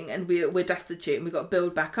gambling and we're destitute and we've got to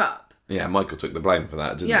build back up. Yeah, Michael took the blame for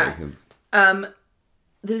that, didn't he?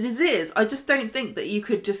 The Nazirs, I just don't think that you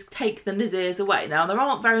could just take the Nazirs away. Now, there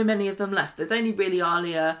aren't very many of them left. There's only really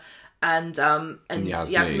Alia and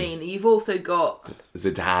Yasmin. You've also got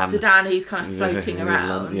Zidane, who's kind of floating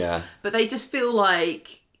around. Yeah. But they just feel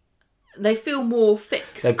like they feel more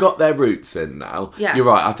fixed. They've got their roots in now. Yes. You're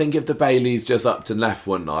right. I think if the Baileys just upped and left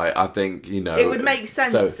one night, I think, it would make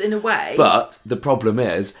sense in a way. But the problem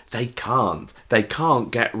is they can't. They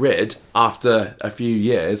can't get rid, after a few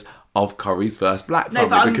years, of Corrie's first black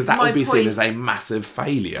family, because that would be seen as a massive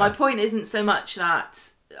failure. My point isn't so much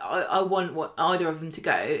that I want either of them to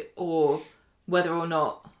go or whether or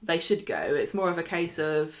not they should go. It's more of a case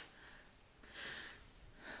of,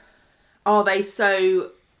 are they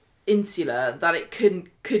so insular that it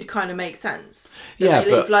could kind of make sense that Yeah,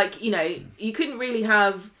 they leave? but Like, you couldn't really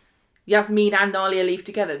have Yasmin and Alia leave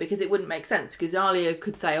together because it wouldn't make sense, because Alia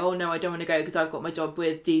could say, oh no, I don't want to go because I've got my job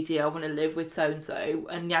with Didi, I want to live with so and so,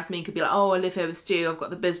 and Yasmin could be like, oh, I live here with Stu, I've got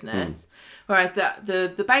the business. Whereas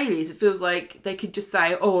the Baileys, it feels like they could just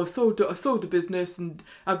say, oh, I sold the business and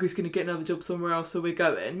Agu's going to get another job somewhere else, so we're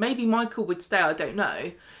going. Maybe Michael would stay, I don't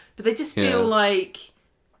know, but they just feel like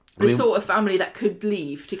the sort of family that could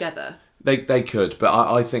leave together. They could, but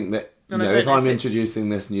I think that, if I'm introducing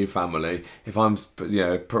this new family, if I'm,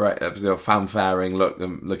 fanfaring,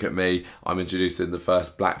 look at me, I'm introducing the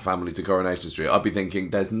first black family to Coronation Street, I'd be thinking,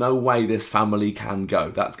 there's no way this family can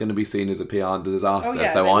go. That's going to be seen as a PR disaster.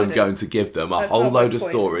 So I'm going to give them a whole load of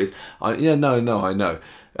stories. I know.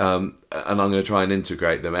 And I'm going to try and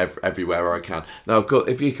integrate them everywhere I can. Now, of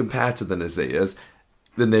course, if you compare to the Nazirs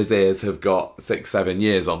have got 6-7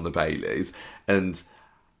 years on the Baileys, and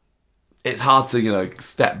it's hard to,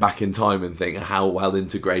 step back in time and think, how well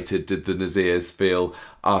integrated did the Nazirs feel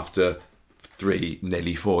after 3,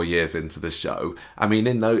 nearly 4 years into the show? I mean,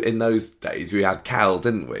 in those days, we had Cal,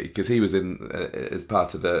 didn't we? Because he was as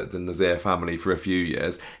part of the Nazir family for a few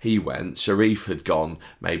years. He went. Sharif had gone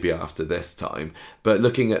maybe after this time. But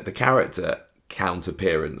looking at the character count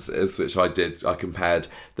appearances, which I compared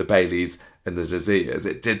the Baileys and the Nazirs,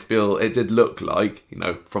 it did look like,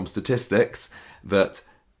 from statistics, that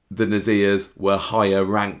the Nazirs were higher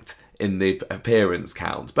ranked in the appearance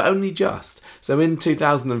count, but only just. So in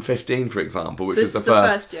 2015, for example, which was the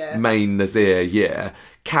first main Nazir year,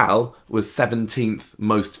 Cal was 17th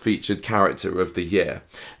most featured character of the year.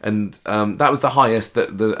 And that was the highest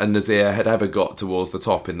that a Nazir had ever got towards the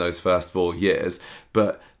top in those first 4 years.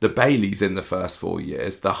 But the Baileys in the first 4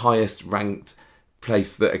 years, the highest ranked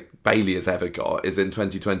place that a Bailey has ever got is in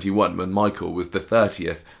 2021, when Michael was the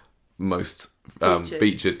 30th most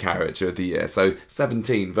featured character of the year. So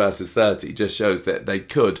 17 versus 30 just shows that they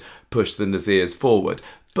could push the Nazirs forward.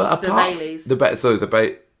 But apart Baileys. they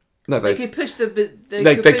could push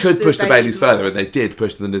they could push the Baileys further, and they did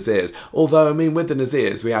push the Nazirs. Although, I mean, with the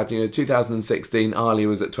Nazirs, we had 2016, Alia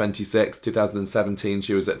was at 26, 2017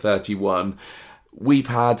 she was at 31. We've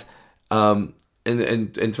had in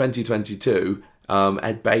 2022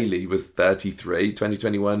 Ed Bailey was 33,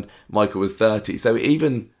 2021 Michael was 30. So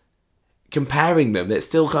even comparing them, it's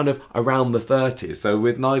still kind of around the 30s. So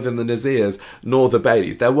with neither the Nazirs nor the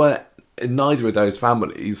Baileys, neither of those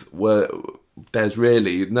families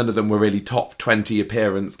none of them were really top 20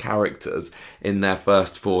 appearance characters in their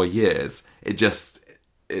first 4 years. It just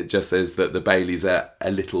is that the Baileys are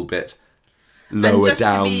a little bit lower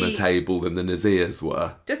down the table than the Nazirs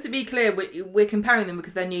were. Just to be clear, we're comparing them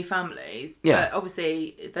because they're new families. Yeah. But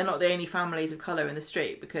obviously, they're not the only families of colour in the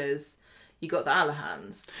street, because you got the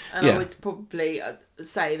Alahans. And I would probably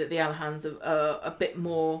say that the Alahans are a bit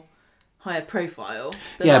more higher profile.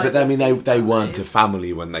 But I mean, they weren't a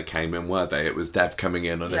family when they came in, were they? It was Dev coming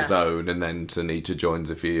in on his own, and then Sunita joins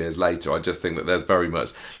a few years later. I just think that there's very much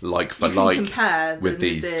like for like with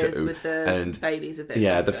these two. With the Baileys a bit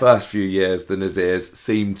better. The first few years, the Nazirs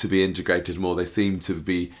seem to be integrated more. They seem to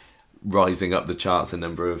be rising up the charts, a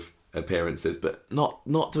number of appearances, but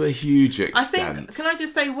not to a huge extent. Can I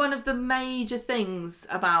just say, one of the major things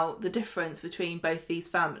about the difference between both these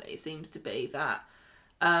families seems to be that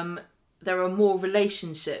there are more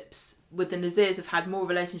relationships with the Nazirs, have had more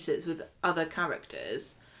relationships with other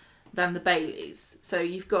characters than the Baileys. So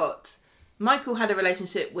you've got Michael had a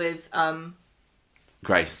relationship with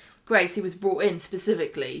Grace, who was brought in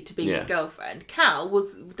specifically to be his girlfriend. Cal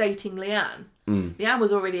was dating Leanne. Leanne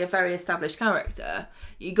was already a very established character.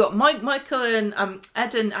 You got Michael and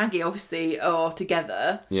Ed and Aggie obviously are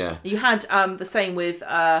together. Yeah. You had the same with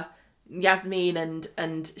Yasmin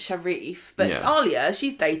and Sharif, but Alia,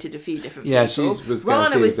 she's dated a few different people.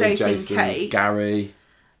 Rana was dating Jason, Kate, Gary.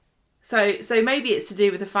 So maybe it's to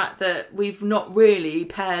do with the fact that we've not really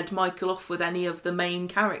paired Michael off with any of the main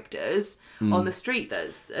characters on the street.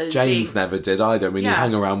 James never did either. I mean, he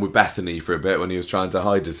hung around with Bethany for a bit when he was trying to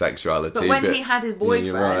hide his sexuality. But when he had his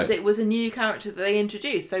boyfriend, it was a new character that they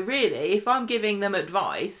introduced. So really, if I'm giving them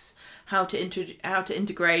advice how to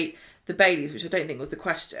integrate the Baileys, which I don't think was the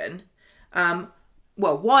question,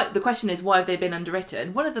 well, why the question is why have they been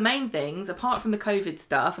underwritten? One of the main things, apart from the COVID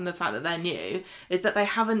stuff and the fact that they're new, is that they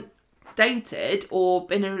haven't dated or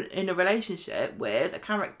been in a relationship with a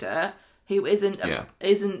character who isn't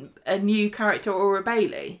a new character or a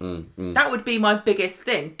Bailey. That would be my biggest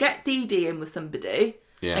thing. Get Dee Dee in with somebody.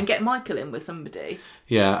 Yeah. And get Michael in with somebody.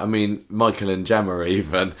 Yeah, I mean, Michael and Gemma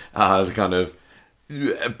even are kind of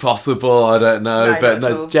possible, I don't know. No, but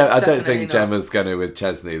no, I don't think Gemma's going to with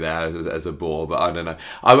Chesney there as a bore, but I don't know.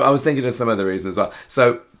 I was thinking of some other reasons as well.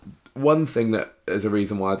 So one thing that is a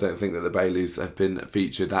reason why I don't think that the Baileys have been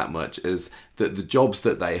featured that much is that the jobs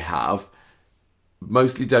that they have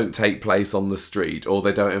mostly don't take place on the street, or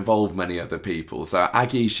they don't involve many other people. So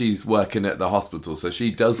Aggie, she's working at the hospital, so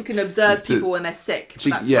she can observe people when they're sick.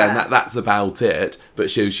 That's about it.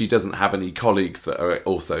 But she doesn't have any colleagues that are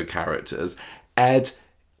also characters. Ed,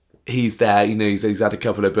 he's there, he's had a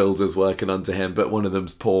couple of builders working under him, but one of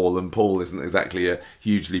them's Paul, and Paul isn't exactly a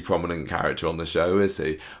hugely prominent character on the show, is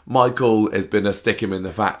he? Michael has been a stick him in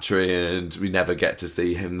the factory, and we never get to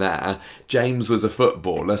see him there. James was a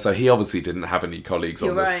footballer, so he obviously didn't have any colleagues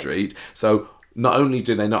on the street. So not only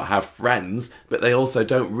do they not have friends, but they also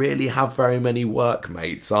don't really have very many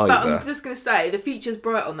workmates either. But I'm just going to say, the future's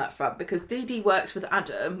bright on that front, because Dee Dee works with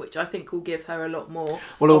Adam, which I think will give her a lot more.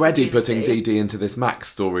 Well, already putting Dee Dee into this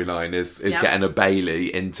Max storyline is getting a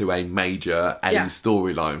Bailey into a major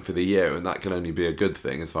storyline for the year, and that can only be a good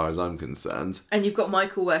thing as far as I'm concerned. And you've got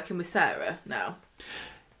Michael working with Sarah now.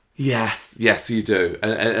 Yes, you do.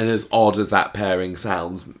 And as odd as that pairing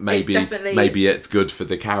sounds, maybe it's good for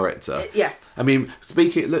the character. Yes. I mean,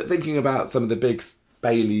 thinking about some of the big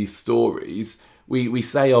Bailey stories, we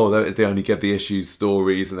say, they only get the issues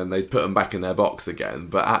stories and then they put them back in their box again.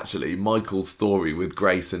 But actually, Michael's story with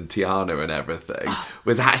Grace and Tiana and everything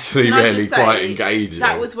was actually really quite engaging.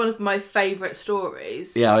 That was one of my favourite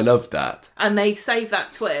stories. Yeah, I loved that. And they saved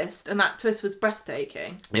that twist, and that twist was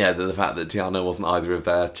breathtaking. Yeah, the fact that Tiana wasn't either of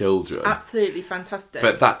their children. Absolutely fantastic.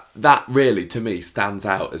 But that really, to me, stands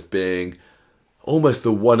out as being almost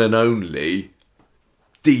the one and only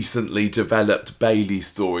decently developed Bailey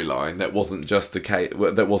storyline that wasn't just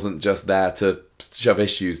there to shove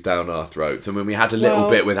issues down our throats. I mean, we had a little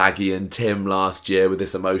bit with Aggie and Tim last year with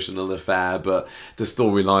this emotional affair, but the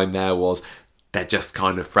storyline there was they're just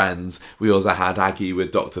kind of friends. We also had Aggie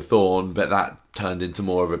with Dr. Thorne, but that turned into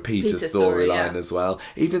more of a Peter storyline as well.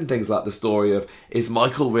 Even things like the story of, is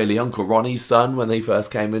Michael really Uncle Ronnie's son when they first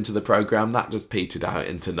came into the programme? That just petered out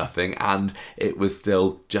into nothing, and it was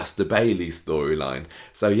still just a Bailey storyline.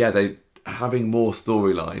 So yeah, they having more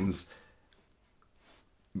storylines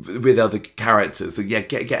with other characters. So yeah,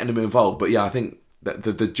 getting them involved. But yeah, I think that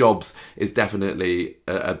the jobs is definitely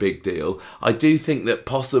a big deal. I do think that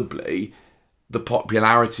possibly the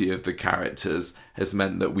popularity of the characters has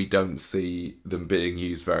meant that we don't see them being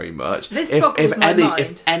used very much.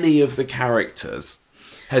 If any of the characters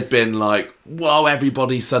had been like, whoa,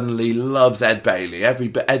 everybody suddenly loves Ed Bailey.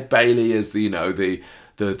 Ed Bailey is the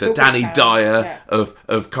Danny Dyer of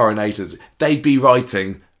Coronators. They'd be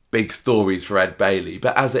writing big stories for Ed Bailey.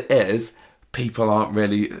 But as it is, people aren't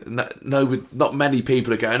really, not many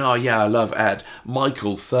people are going, oh yeah, I love Ed.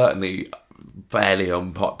 Michael's certainly fairly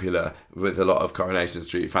unpopular with a lot of Coronation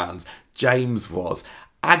Street fans. James was.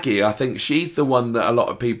 Aggie, I think she's the one that a lot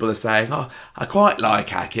of people are saying, oh, I quite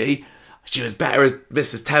like Aggie. She was better as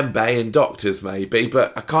Mrs. Tembe in Doctors maybe,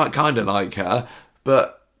 but I kind of like her.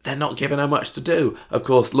 But they're not giving her much to do. Of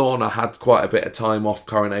course, Lorna had quite a bit of time off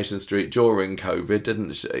Coronation Street during COVID,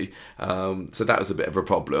 didn't she? So that was a bit of a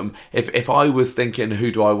problem. If I was thinking,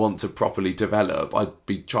 who do I want to properly develop, I'd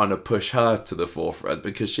be trying to push her to the forefront,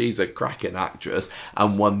 because she's a cracking actress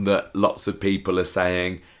and one that lots of people are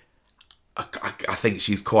saying, I think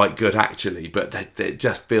she's quite good actually, but it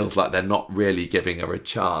just feels like they're not really giving her a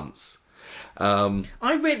chance. I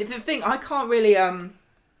can't really...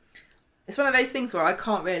 It's one of those things where I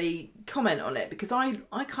can't really comment on it, because I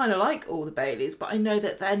kind of like all the Baileys, but I know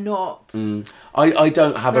that they're not. I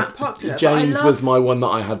don't have that popular. James was my one that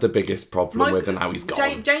I had the biggest problem with, and now he's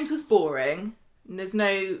gone. James was boring. There's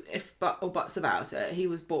no if or buts about it. He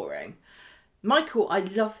was boring. Michael, I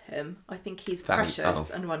love him. I think he's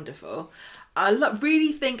precious and wonderful. I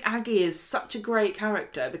really think Aggie is such a great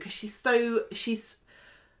character, because she's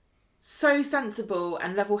so sensible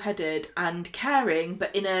and level-headed and caring,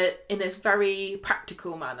 but in a very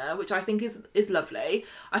practical manner, which I think is lovely.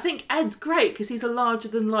 I think Ed's great because he's a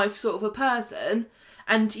larger-than-life sort of a person.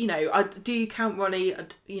 And, do you count Ronnie? I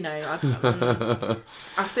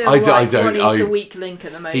feel like Ronnie's the weak link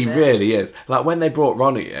at the moment. He really is. Like, when they brought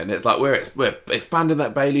Ronnie in, it's like we're expanding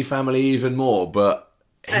that Bailey family even more, but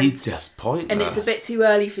he's just pointless. And it's a bit too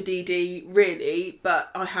early for Dee Dee, really,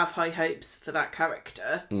 but I have high hopes for that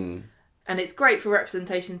character. Mm. And it's great for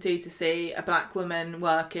representation too to see a black woman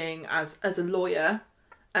working as a lawyer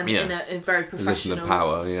and in a very professional position of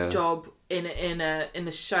power, job in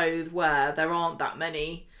a show where there aren't that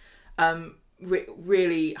many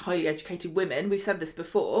really highly educated women. We've said this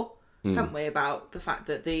before, haven't we, about the fact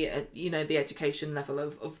that the the education level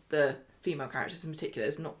of the female characters in particular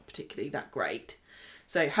is not particularly that great.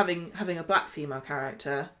 So having a black female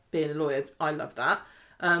character being a lawyer, I love that.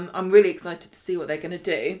 I'm really excited to see what they're going to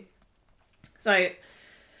do. So,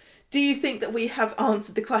 do you think that we have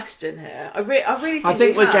answered the question here? I really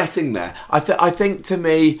think we're getting there. I think to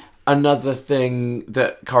me, another thing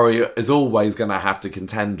that Corrie is always going to have to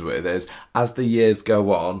contend with is, as the years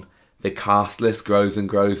go on, the cast list grows and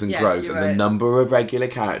grows and grows, and the number of regular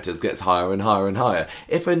characters gets higher and higher and higher.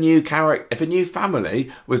 If a new family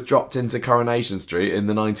was dropped into Coronation Street in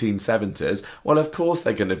the 1970s, well, of course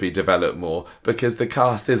they're going to be developed more, because the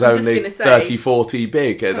cast is only 30, 40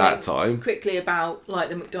 big at that time. Quickly about like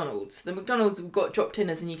the McDonald's. The McDonald's got dropped in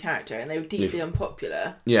as a new character, and they were deeply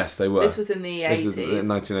unpopular. Yes, they were. This was in the 80s. This is in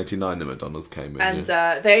 1989 the McDonald's came in. And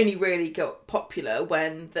they only really got popular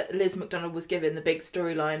when Liz McDonald was given the big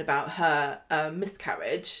storyline about her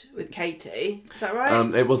miscarriage with Katie. Is that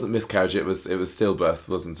right? It wasn't miscarriage. It was stillbirth,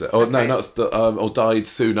 wasn't it? Or no, not or died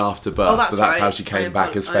soon after birth. That's but that's right. how she came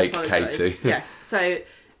back as fake Katie. Yes.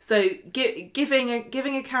 So giving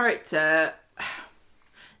a character.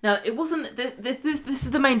 Now, it wasn't. This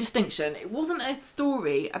is the main distinction. It wasn't a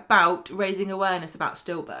story about raising awareness about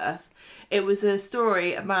stillbirth. It was a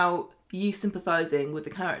story about you sympathising with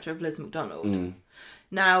the character of Liz McDonald.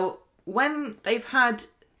 Now, when they've had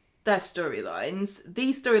their storylines,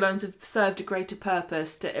 these storylines have served a greater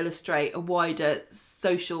purpose to illustrate a wider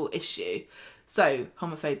social issue. So,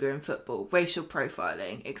 homophobia in football, racial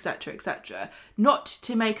profiling, etc., etc. Not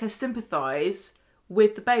to make us sympathise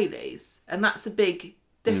with the Baileys. And that's a big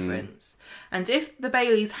difference. And if the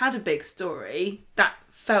Baileys had a big story that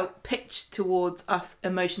felt pitched towards us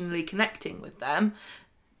emotionally connecting with them,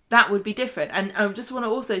 that would be different. And I just want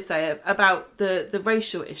to also say about the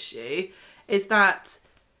racial issue is that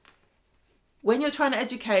when you're trying to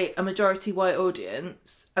educate a majority white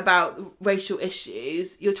audience about racial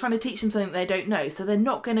issues, you're trying to teach them something they don't know. So they're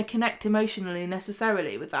not going to connect emotionally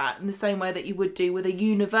necessarily with that in the same way that you would do with a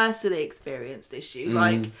universally experienced issue,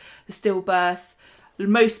 like a stillbirth.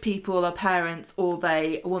 Most people are parents, or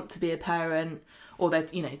they want to be a parent, or they're,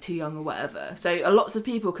 too young or whatever. So lots of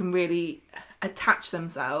people can really attach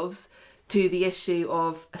themselves to the issue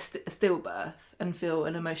of a stillbirth and feel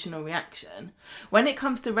an emotional reaction. When it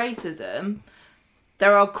comes to racism,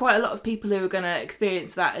 there are quite a lot of people who are going to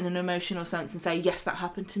experience that in an emotional sense and say, yes, that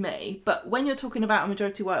happened to me. But when you're talking about a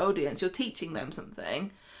majority white audience, you're teaching them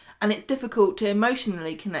something, and it's difficult to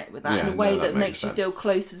emotionally connect with that in a way that makes you feel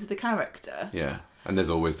closer to the character. Yeah, and there's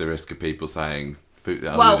always the risk of people saying...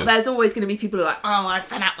 there's always going to be people who are like, oh, I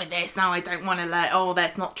fell out with this, now I don't want to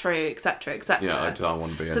that's not true, etc, etc. Yeah, I don't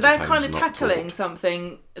want to be So they're kind of tackling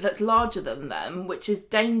something that's larger than them, which is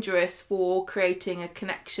dangerous for creating a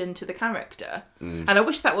connection to the character. And I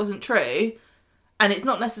wish that wasn't true, and it's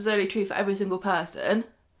not necessarily true for every single person,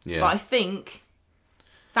 but I think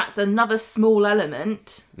that's another small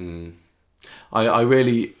element.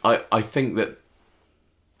 I think that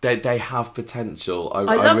they have potential. I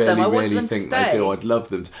love them. I want really them think to stay. they do. I'd love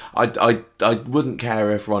them. I wouldn't care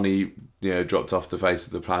if Ronnie, dropped off the face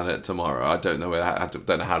of the planet tomorrow. I don't know don't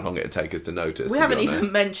know how long it'd take us to notice. We haven't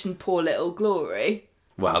even mentioned poor little Glory.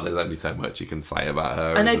 Well, there's only so much you can say about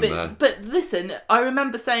her. I know, but listen, I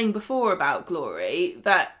remember saying before about Glory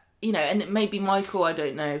that, and it may be Michael, I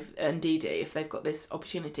don't know, and Dee Dee, if they've got this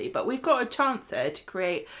opportunity, but we've got a chance here to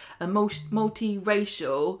create a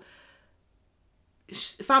multiracial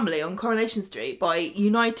family on Coronation Street by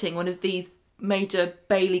uniting one of these major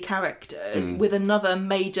Bailey characters with another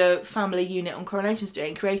major family unit on Coronation Street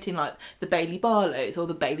and creating like the Bailey Barlows or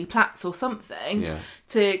the Bailey Platts or something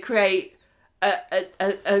to create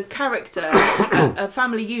a character, a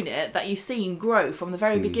family unit that you've seen grow from the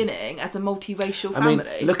very beginning as a multiracial family.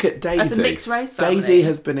 I mean, look at Daisy. As a mixed race family. Daisy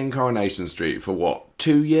has been in Coronation Street for what,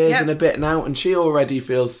 2 years and a bit now, and she already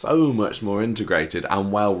feels so much more integrated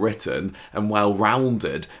and well written and well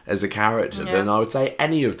rounded as a character than I would say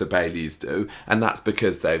any of the Baileys do, and that's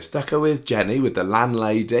because they've stuck her with Jenny, with the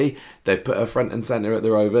landlady. They've put her front and centre at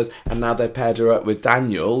the Rovers, and now they've paired her up with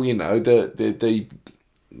Daniel,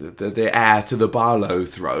 the heir to the Barlow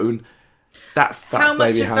throne. That's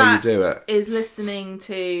maybe how you do it. Is listening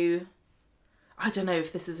to, I don't know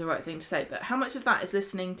if this is the right thing to say, but how much of that is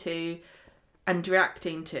listening to and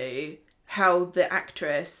reacting to how the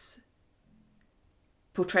actress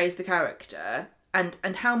portrays the character,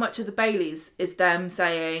 and how much of the Baileys is them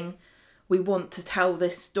saying, we want to tell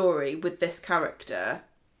this story with this character.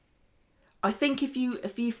 I think if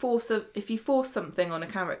you force something on a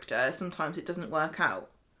character, sometimes it doesn't work out.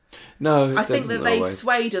 No, I think that they've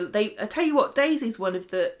swayed. I tell you what, Daisy's one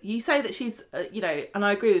of the. You say that she's, and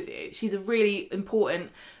I agree with you. She's a really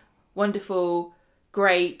important, wonderful,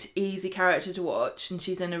 great, easy character to watch, and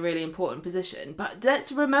she's in a really important position. But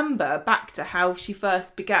let's remember back to how she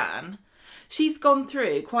first began. She's gone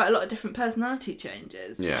through quite a lot of different personality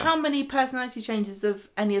changes. Yeah. How many personality changes have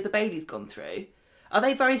any of the Baileys gone through? Are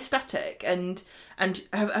they very static, and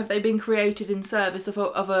have they been created in service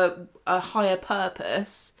of a higher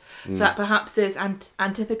purpose that perhaps is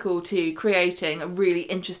antithetical to creating a really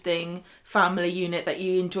interesting family unit that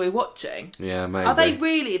you enjoy watching? Yeah, maybe. Are they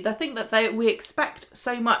really? I think that we expect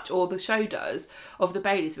so much, or the show does, of the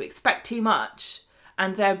Baileys. We expect too much,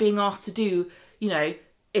 and they're being asked to do,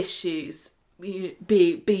 issues. Be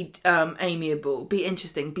amiable, be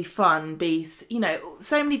interesting, be fun, be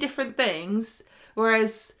so many different things.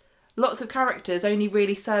 Whereas lots of characters only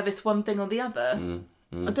really service one thing or the other.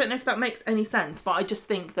 I don't know if that makes any sense, but I just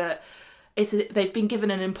think that they've been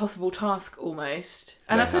given an impossible task almost.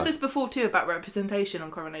 And I've said this before too about representation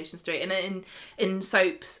on Coronation Street and in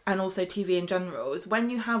soaps and also TV in general, is when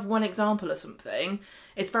you have one example of something,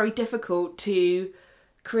 it's very difficult to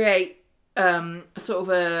create sort of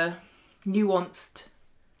a nuanced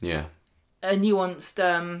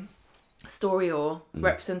story or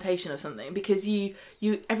representation of something, because you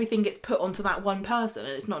everything gets put onto that one person,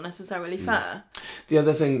 and it's not necessarily fair. The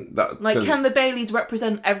other thing that can the Baileys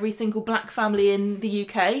represent every single black family in the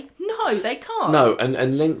UK? No, they can't. No,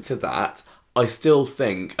 and linked to that, I still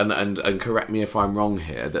think, and correct me if I'm wrong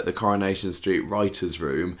here, that the Coronation Street writers'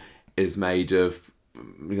 room is made of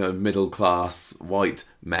middle class white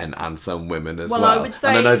men and some women as well. I would say,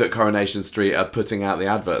 and I know that Coronation Street are putting out the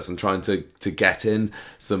adverts and trying to get in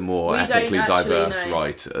some more ethically diverse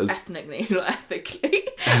writers. Ethnically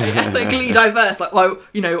diverse. Like,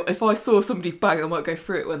 if I saw somebody's bag, I might go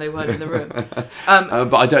through it when they weren't in the room.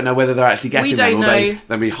 But I don't know whether they're actually getting them, or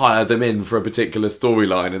then we hire them in for a particular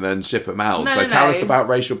storyline and then ship them out. Tell us about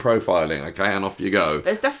racial profiling, okay? And off you go.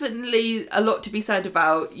 There's definitely a lot to be said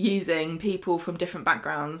about using people from different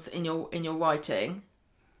backgrounds in your writing.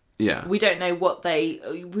 Yeah. We don't know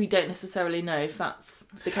we don't necessarily know if that's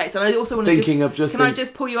the case. And I also want to I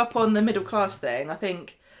just pull you up on the middle class thing? I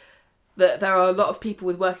think that there are a lot of people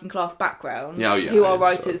with working class backgrounds who are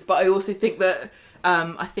writers, but I also think that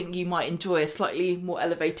I think you might enjoy a slightly more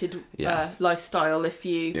elevated lifestyle if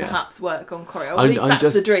you perhaps work on choreo. At least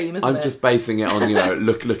that's the dream, isn't it? I'm just basing it on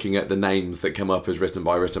looking at the names that come up as written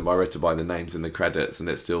by the names in the credits, and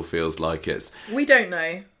it still feels like it's. We don't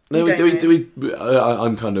know.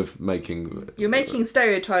 I'm kind of making. You're making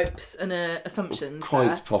stereotypes and assumptions.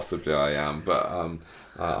 Quite possibly, I am, but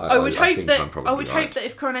I would hope that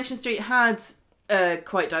if Coronation Street had a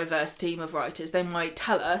quite diverse team of writers, they might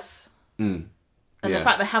tell us. And the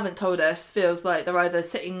fact they haven't told us feels like they're either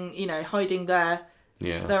sitting, hiding their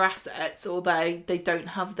assets, or they don't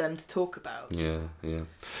have them to talk about. Yeah.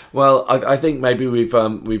 Well, I think maybe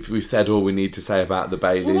we've said all we need to say about the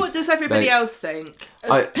Baileys. Well, what does everybody else think?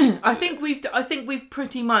 I think we've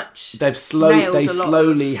pretty much they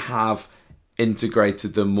slowly have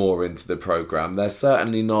integrated them more into the programme. They're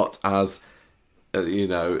certainly not as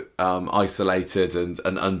isolated and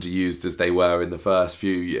underused as they were in the first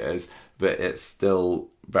few years, but it's still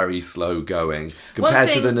very slow going.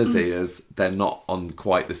 Compared to the Nazirs, they're not on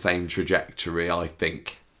quite the same trajectory, I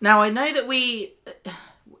think. Now, I know that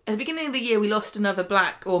at the beginning of the year, we lost another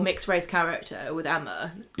black or mixed race character with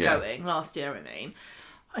Emma going last year,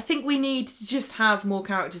 I think we need to just have more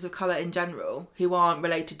characters of colour in general who aren't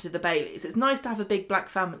related to the Baileys. It's nice to have a big black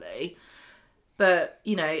family, but,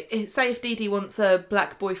 say if Dee Dee wants a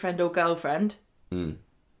black boyfriend or girlfriend, I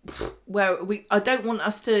don't want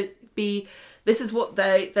us to be... This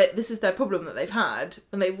is their problem that they've had,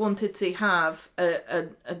 and they wanted to have a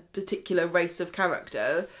particular race of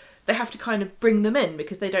character. They have to kind of bring them in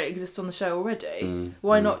because they don't exist on the show already.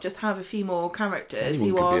 Why not just have a few more characters?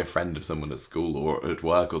 Anyone could be a friend of someone at school or at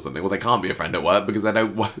work or something. Well, they can't be a friend at work because they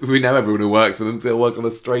don't work, because we know everyone who works with them still work on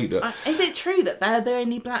the street. Is it true that they're the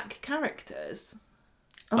only black characters?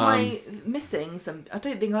 Am I missing some? I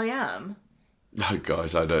don't think I am. Oh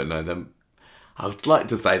gosh, I don't know them. I would like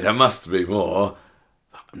to say there must be more.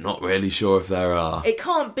 I'm not really sure if there are. It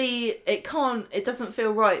doesn't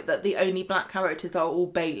feel right that the only black characters are all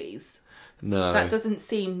Baileys. No. That doesn't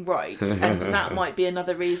seem right. And that might be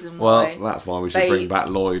another reason why. Well, that's why we should bring back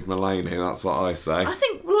Lloyd Mulaney. That's what I say. I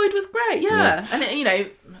think Lloyd Boyd was great, yeah. And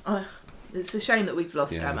it, it's a shame that we've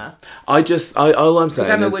lost Emma. All I'm saying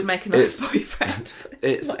Emma is would make a nice boyfriend.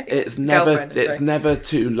 It's never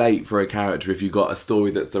too late for a character if you got a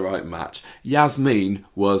story that's the right match. Yasmin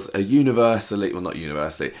was a not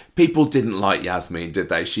universally. People didn't like Yasmin, did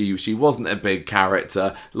they? She wasn't a big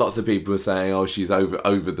character. Lots of people were saying, "Oh, she's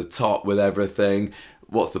over the top with everything.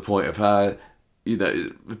 What's the point of her?"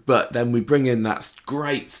 But then we bring in that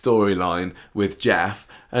great storyline with Jeff,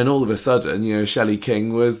 and all of a sudden, Shelley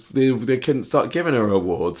King they couldn't start giving her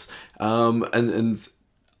awards,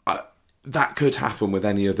 that could happen with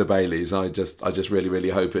any of the Baileys. I just really, really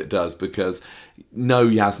hope it does, because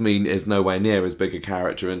Yasmin is nowhere near as big a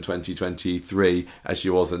character in 2023 as she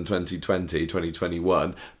was in 2020,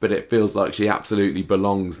 2021, but it feels like she absolutely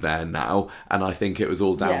belongs there now, and I think it was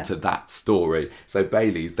all down to that story. So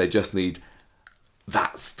Baileys, they just need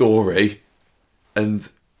that story, and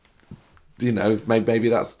maybe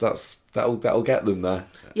that'll get them there.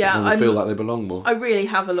 Yeah, and they'll feel like they belong more. I really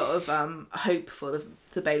have a lot of hope for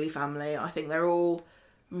the Bailey family. I think they're all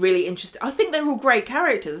really interesting. I think they're all great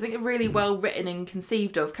characters. I think they're really well written and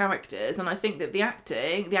conceived of characters, and I think that the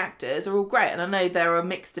actors are all great. And I know there are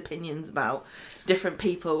mixed opinions about different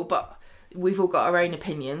people, but we've all got our own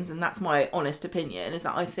opinions, and that's my honest opinion, is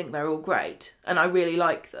that I think they're all great, and I really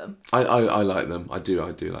like them. I like them. I do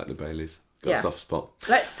like the Baileys. Got a soft spot.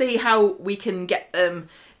 Let's see how we can get them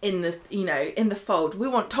in the fold. We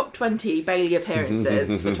want top 20 Bailey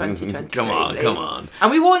appearances for 2023. Come on. And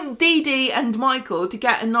we want Dee Dee and Michael to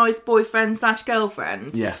get a nice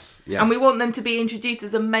boyfriend/girlfriend. Yes. And we want them to be introduced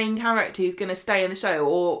as a main character who's going to stay in the show,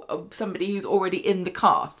 or somebody who's already in the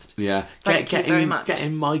cast. Yeah. Thank you very much.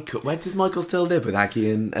 Getting Michael. Where does Michael still live with Aggie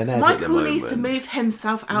and Ed Michael at the moment? needs to move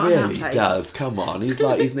himself out of that place. Really does. Come on. He's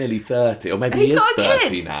nearly 30, or maybe and he is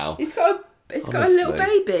 30 kid. now. He's got a little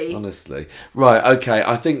baby. Honestly. Right, okay,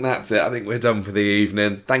 I think that's it. I think we're done for the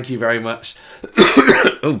evening. Thank you very much.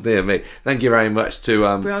 Oh, dear me. Thank you very much to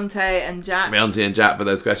Bronte and Jack for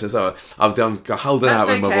those questions. So I'm holding out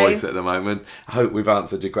with my voice at the moment. I hope we've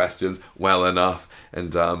answered your questions well enough,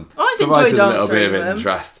 and I've provided enjoyed a little bit of them.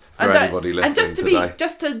 interest for anybody listening today. And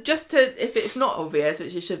just to, if it's not obvious,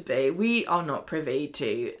 which it should be, we are not privy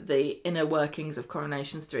to the inner workings of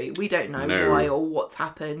Coronation Street. We don't know why or what's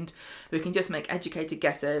happened. We can just make educated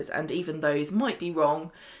guesses, and even those might be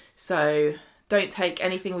wrong. So don't take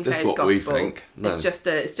anything we say as gospel. We think. No. It's just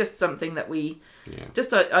something that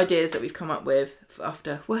just ideas that we've come up with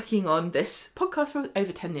after working on this podcast for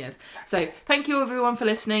over 10 years. Exactly. So thank you everyone for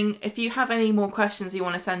listening. If you have any more questions you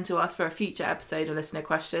want to send to us for a future episode of Listener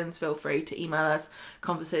Questions, feel free to email us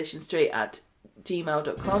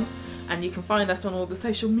conversationstreet@gmail.com, and you can find us on all the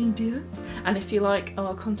social medias. And if you like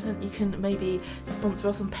our content, you can maybe sponsor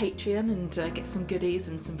us on Patreon and get some goodies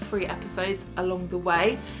and some free episodes along the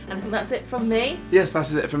way. And I think that's it from me. Yes,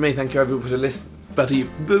 that's it from me. Thank you everyone for listening. Thank you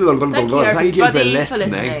for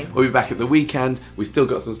listening. We'll be back at the weekend. We've still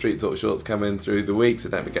got some Street Talk shorts coming through the week, so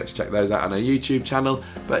don't forget to check those out on our YouTube channel.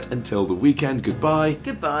 But until the weekend, goodbye.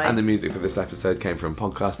 Goodbye. And the music for this episode came from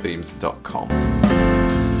podcastthemes.com.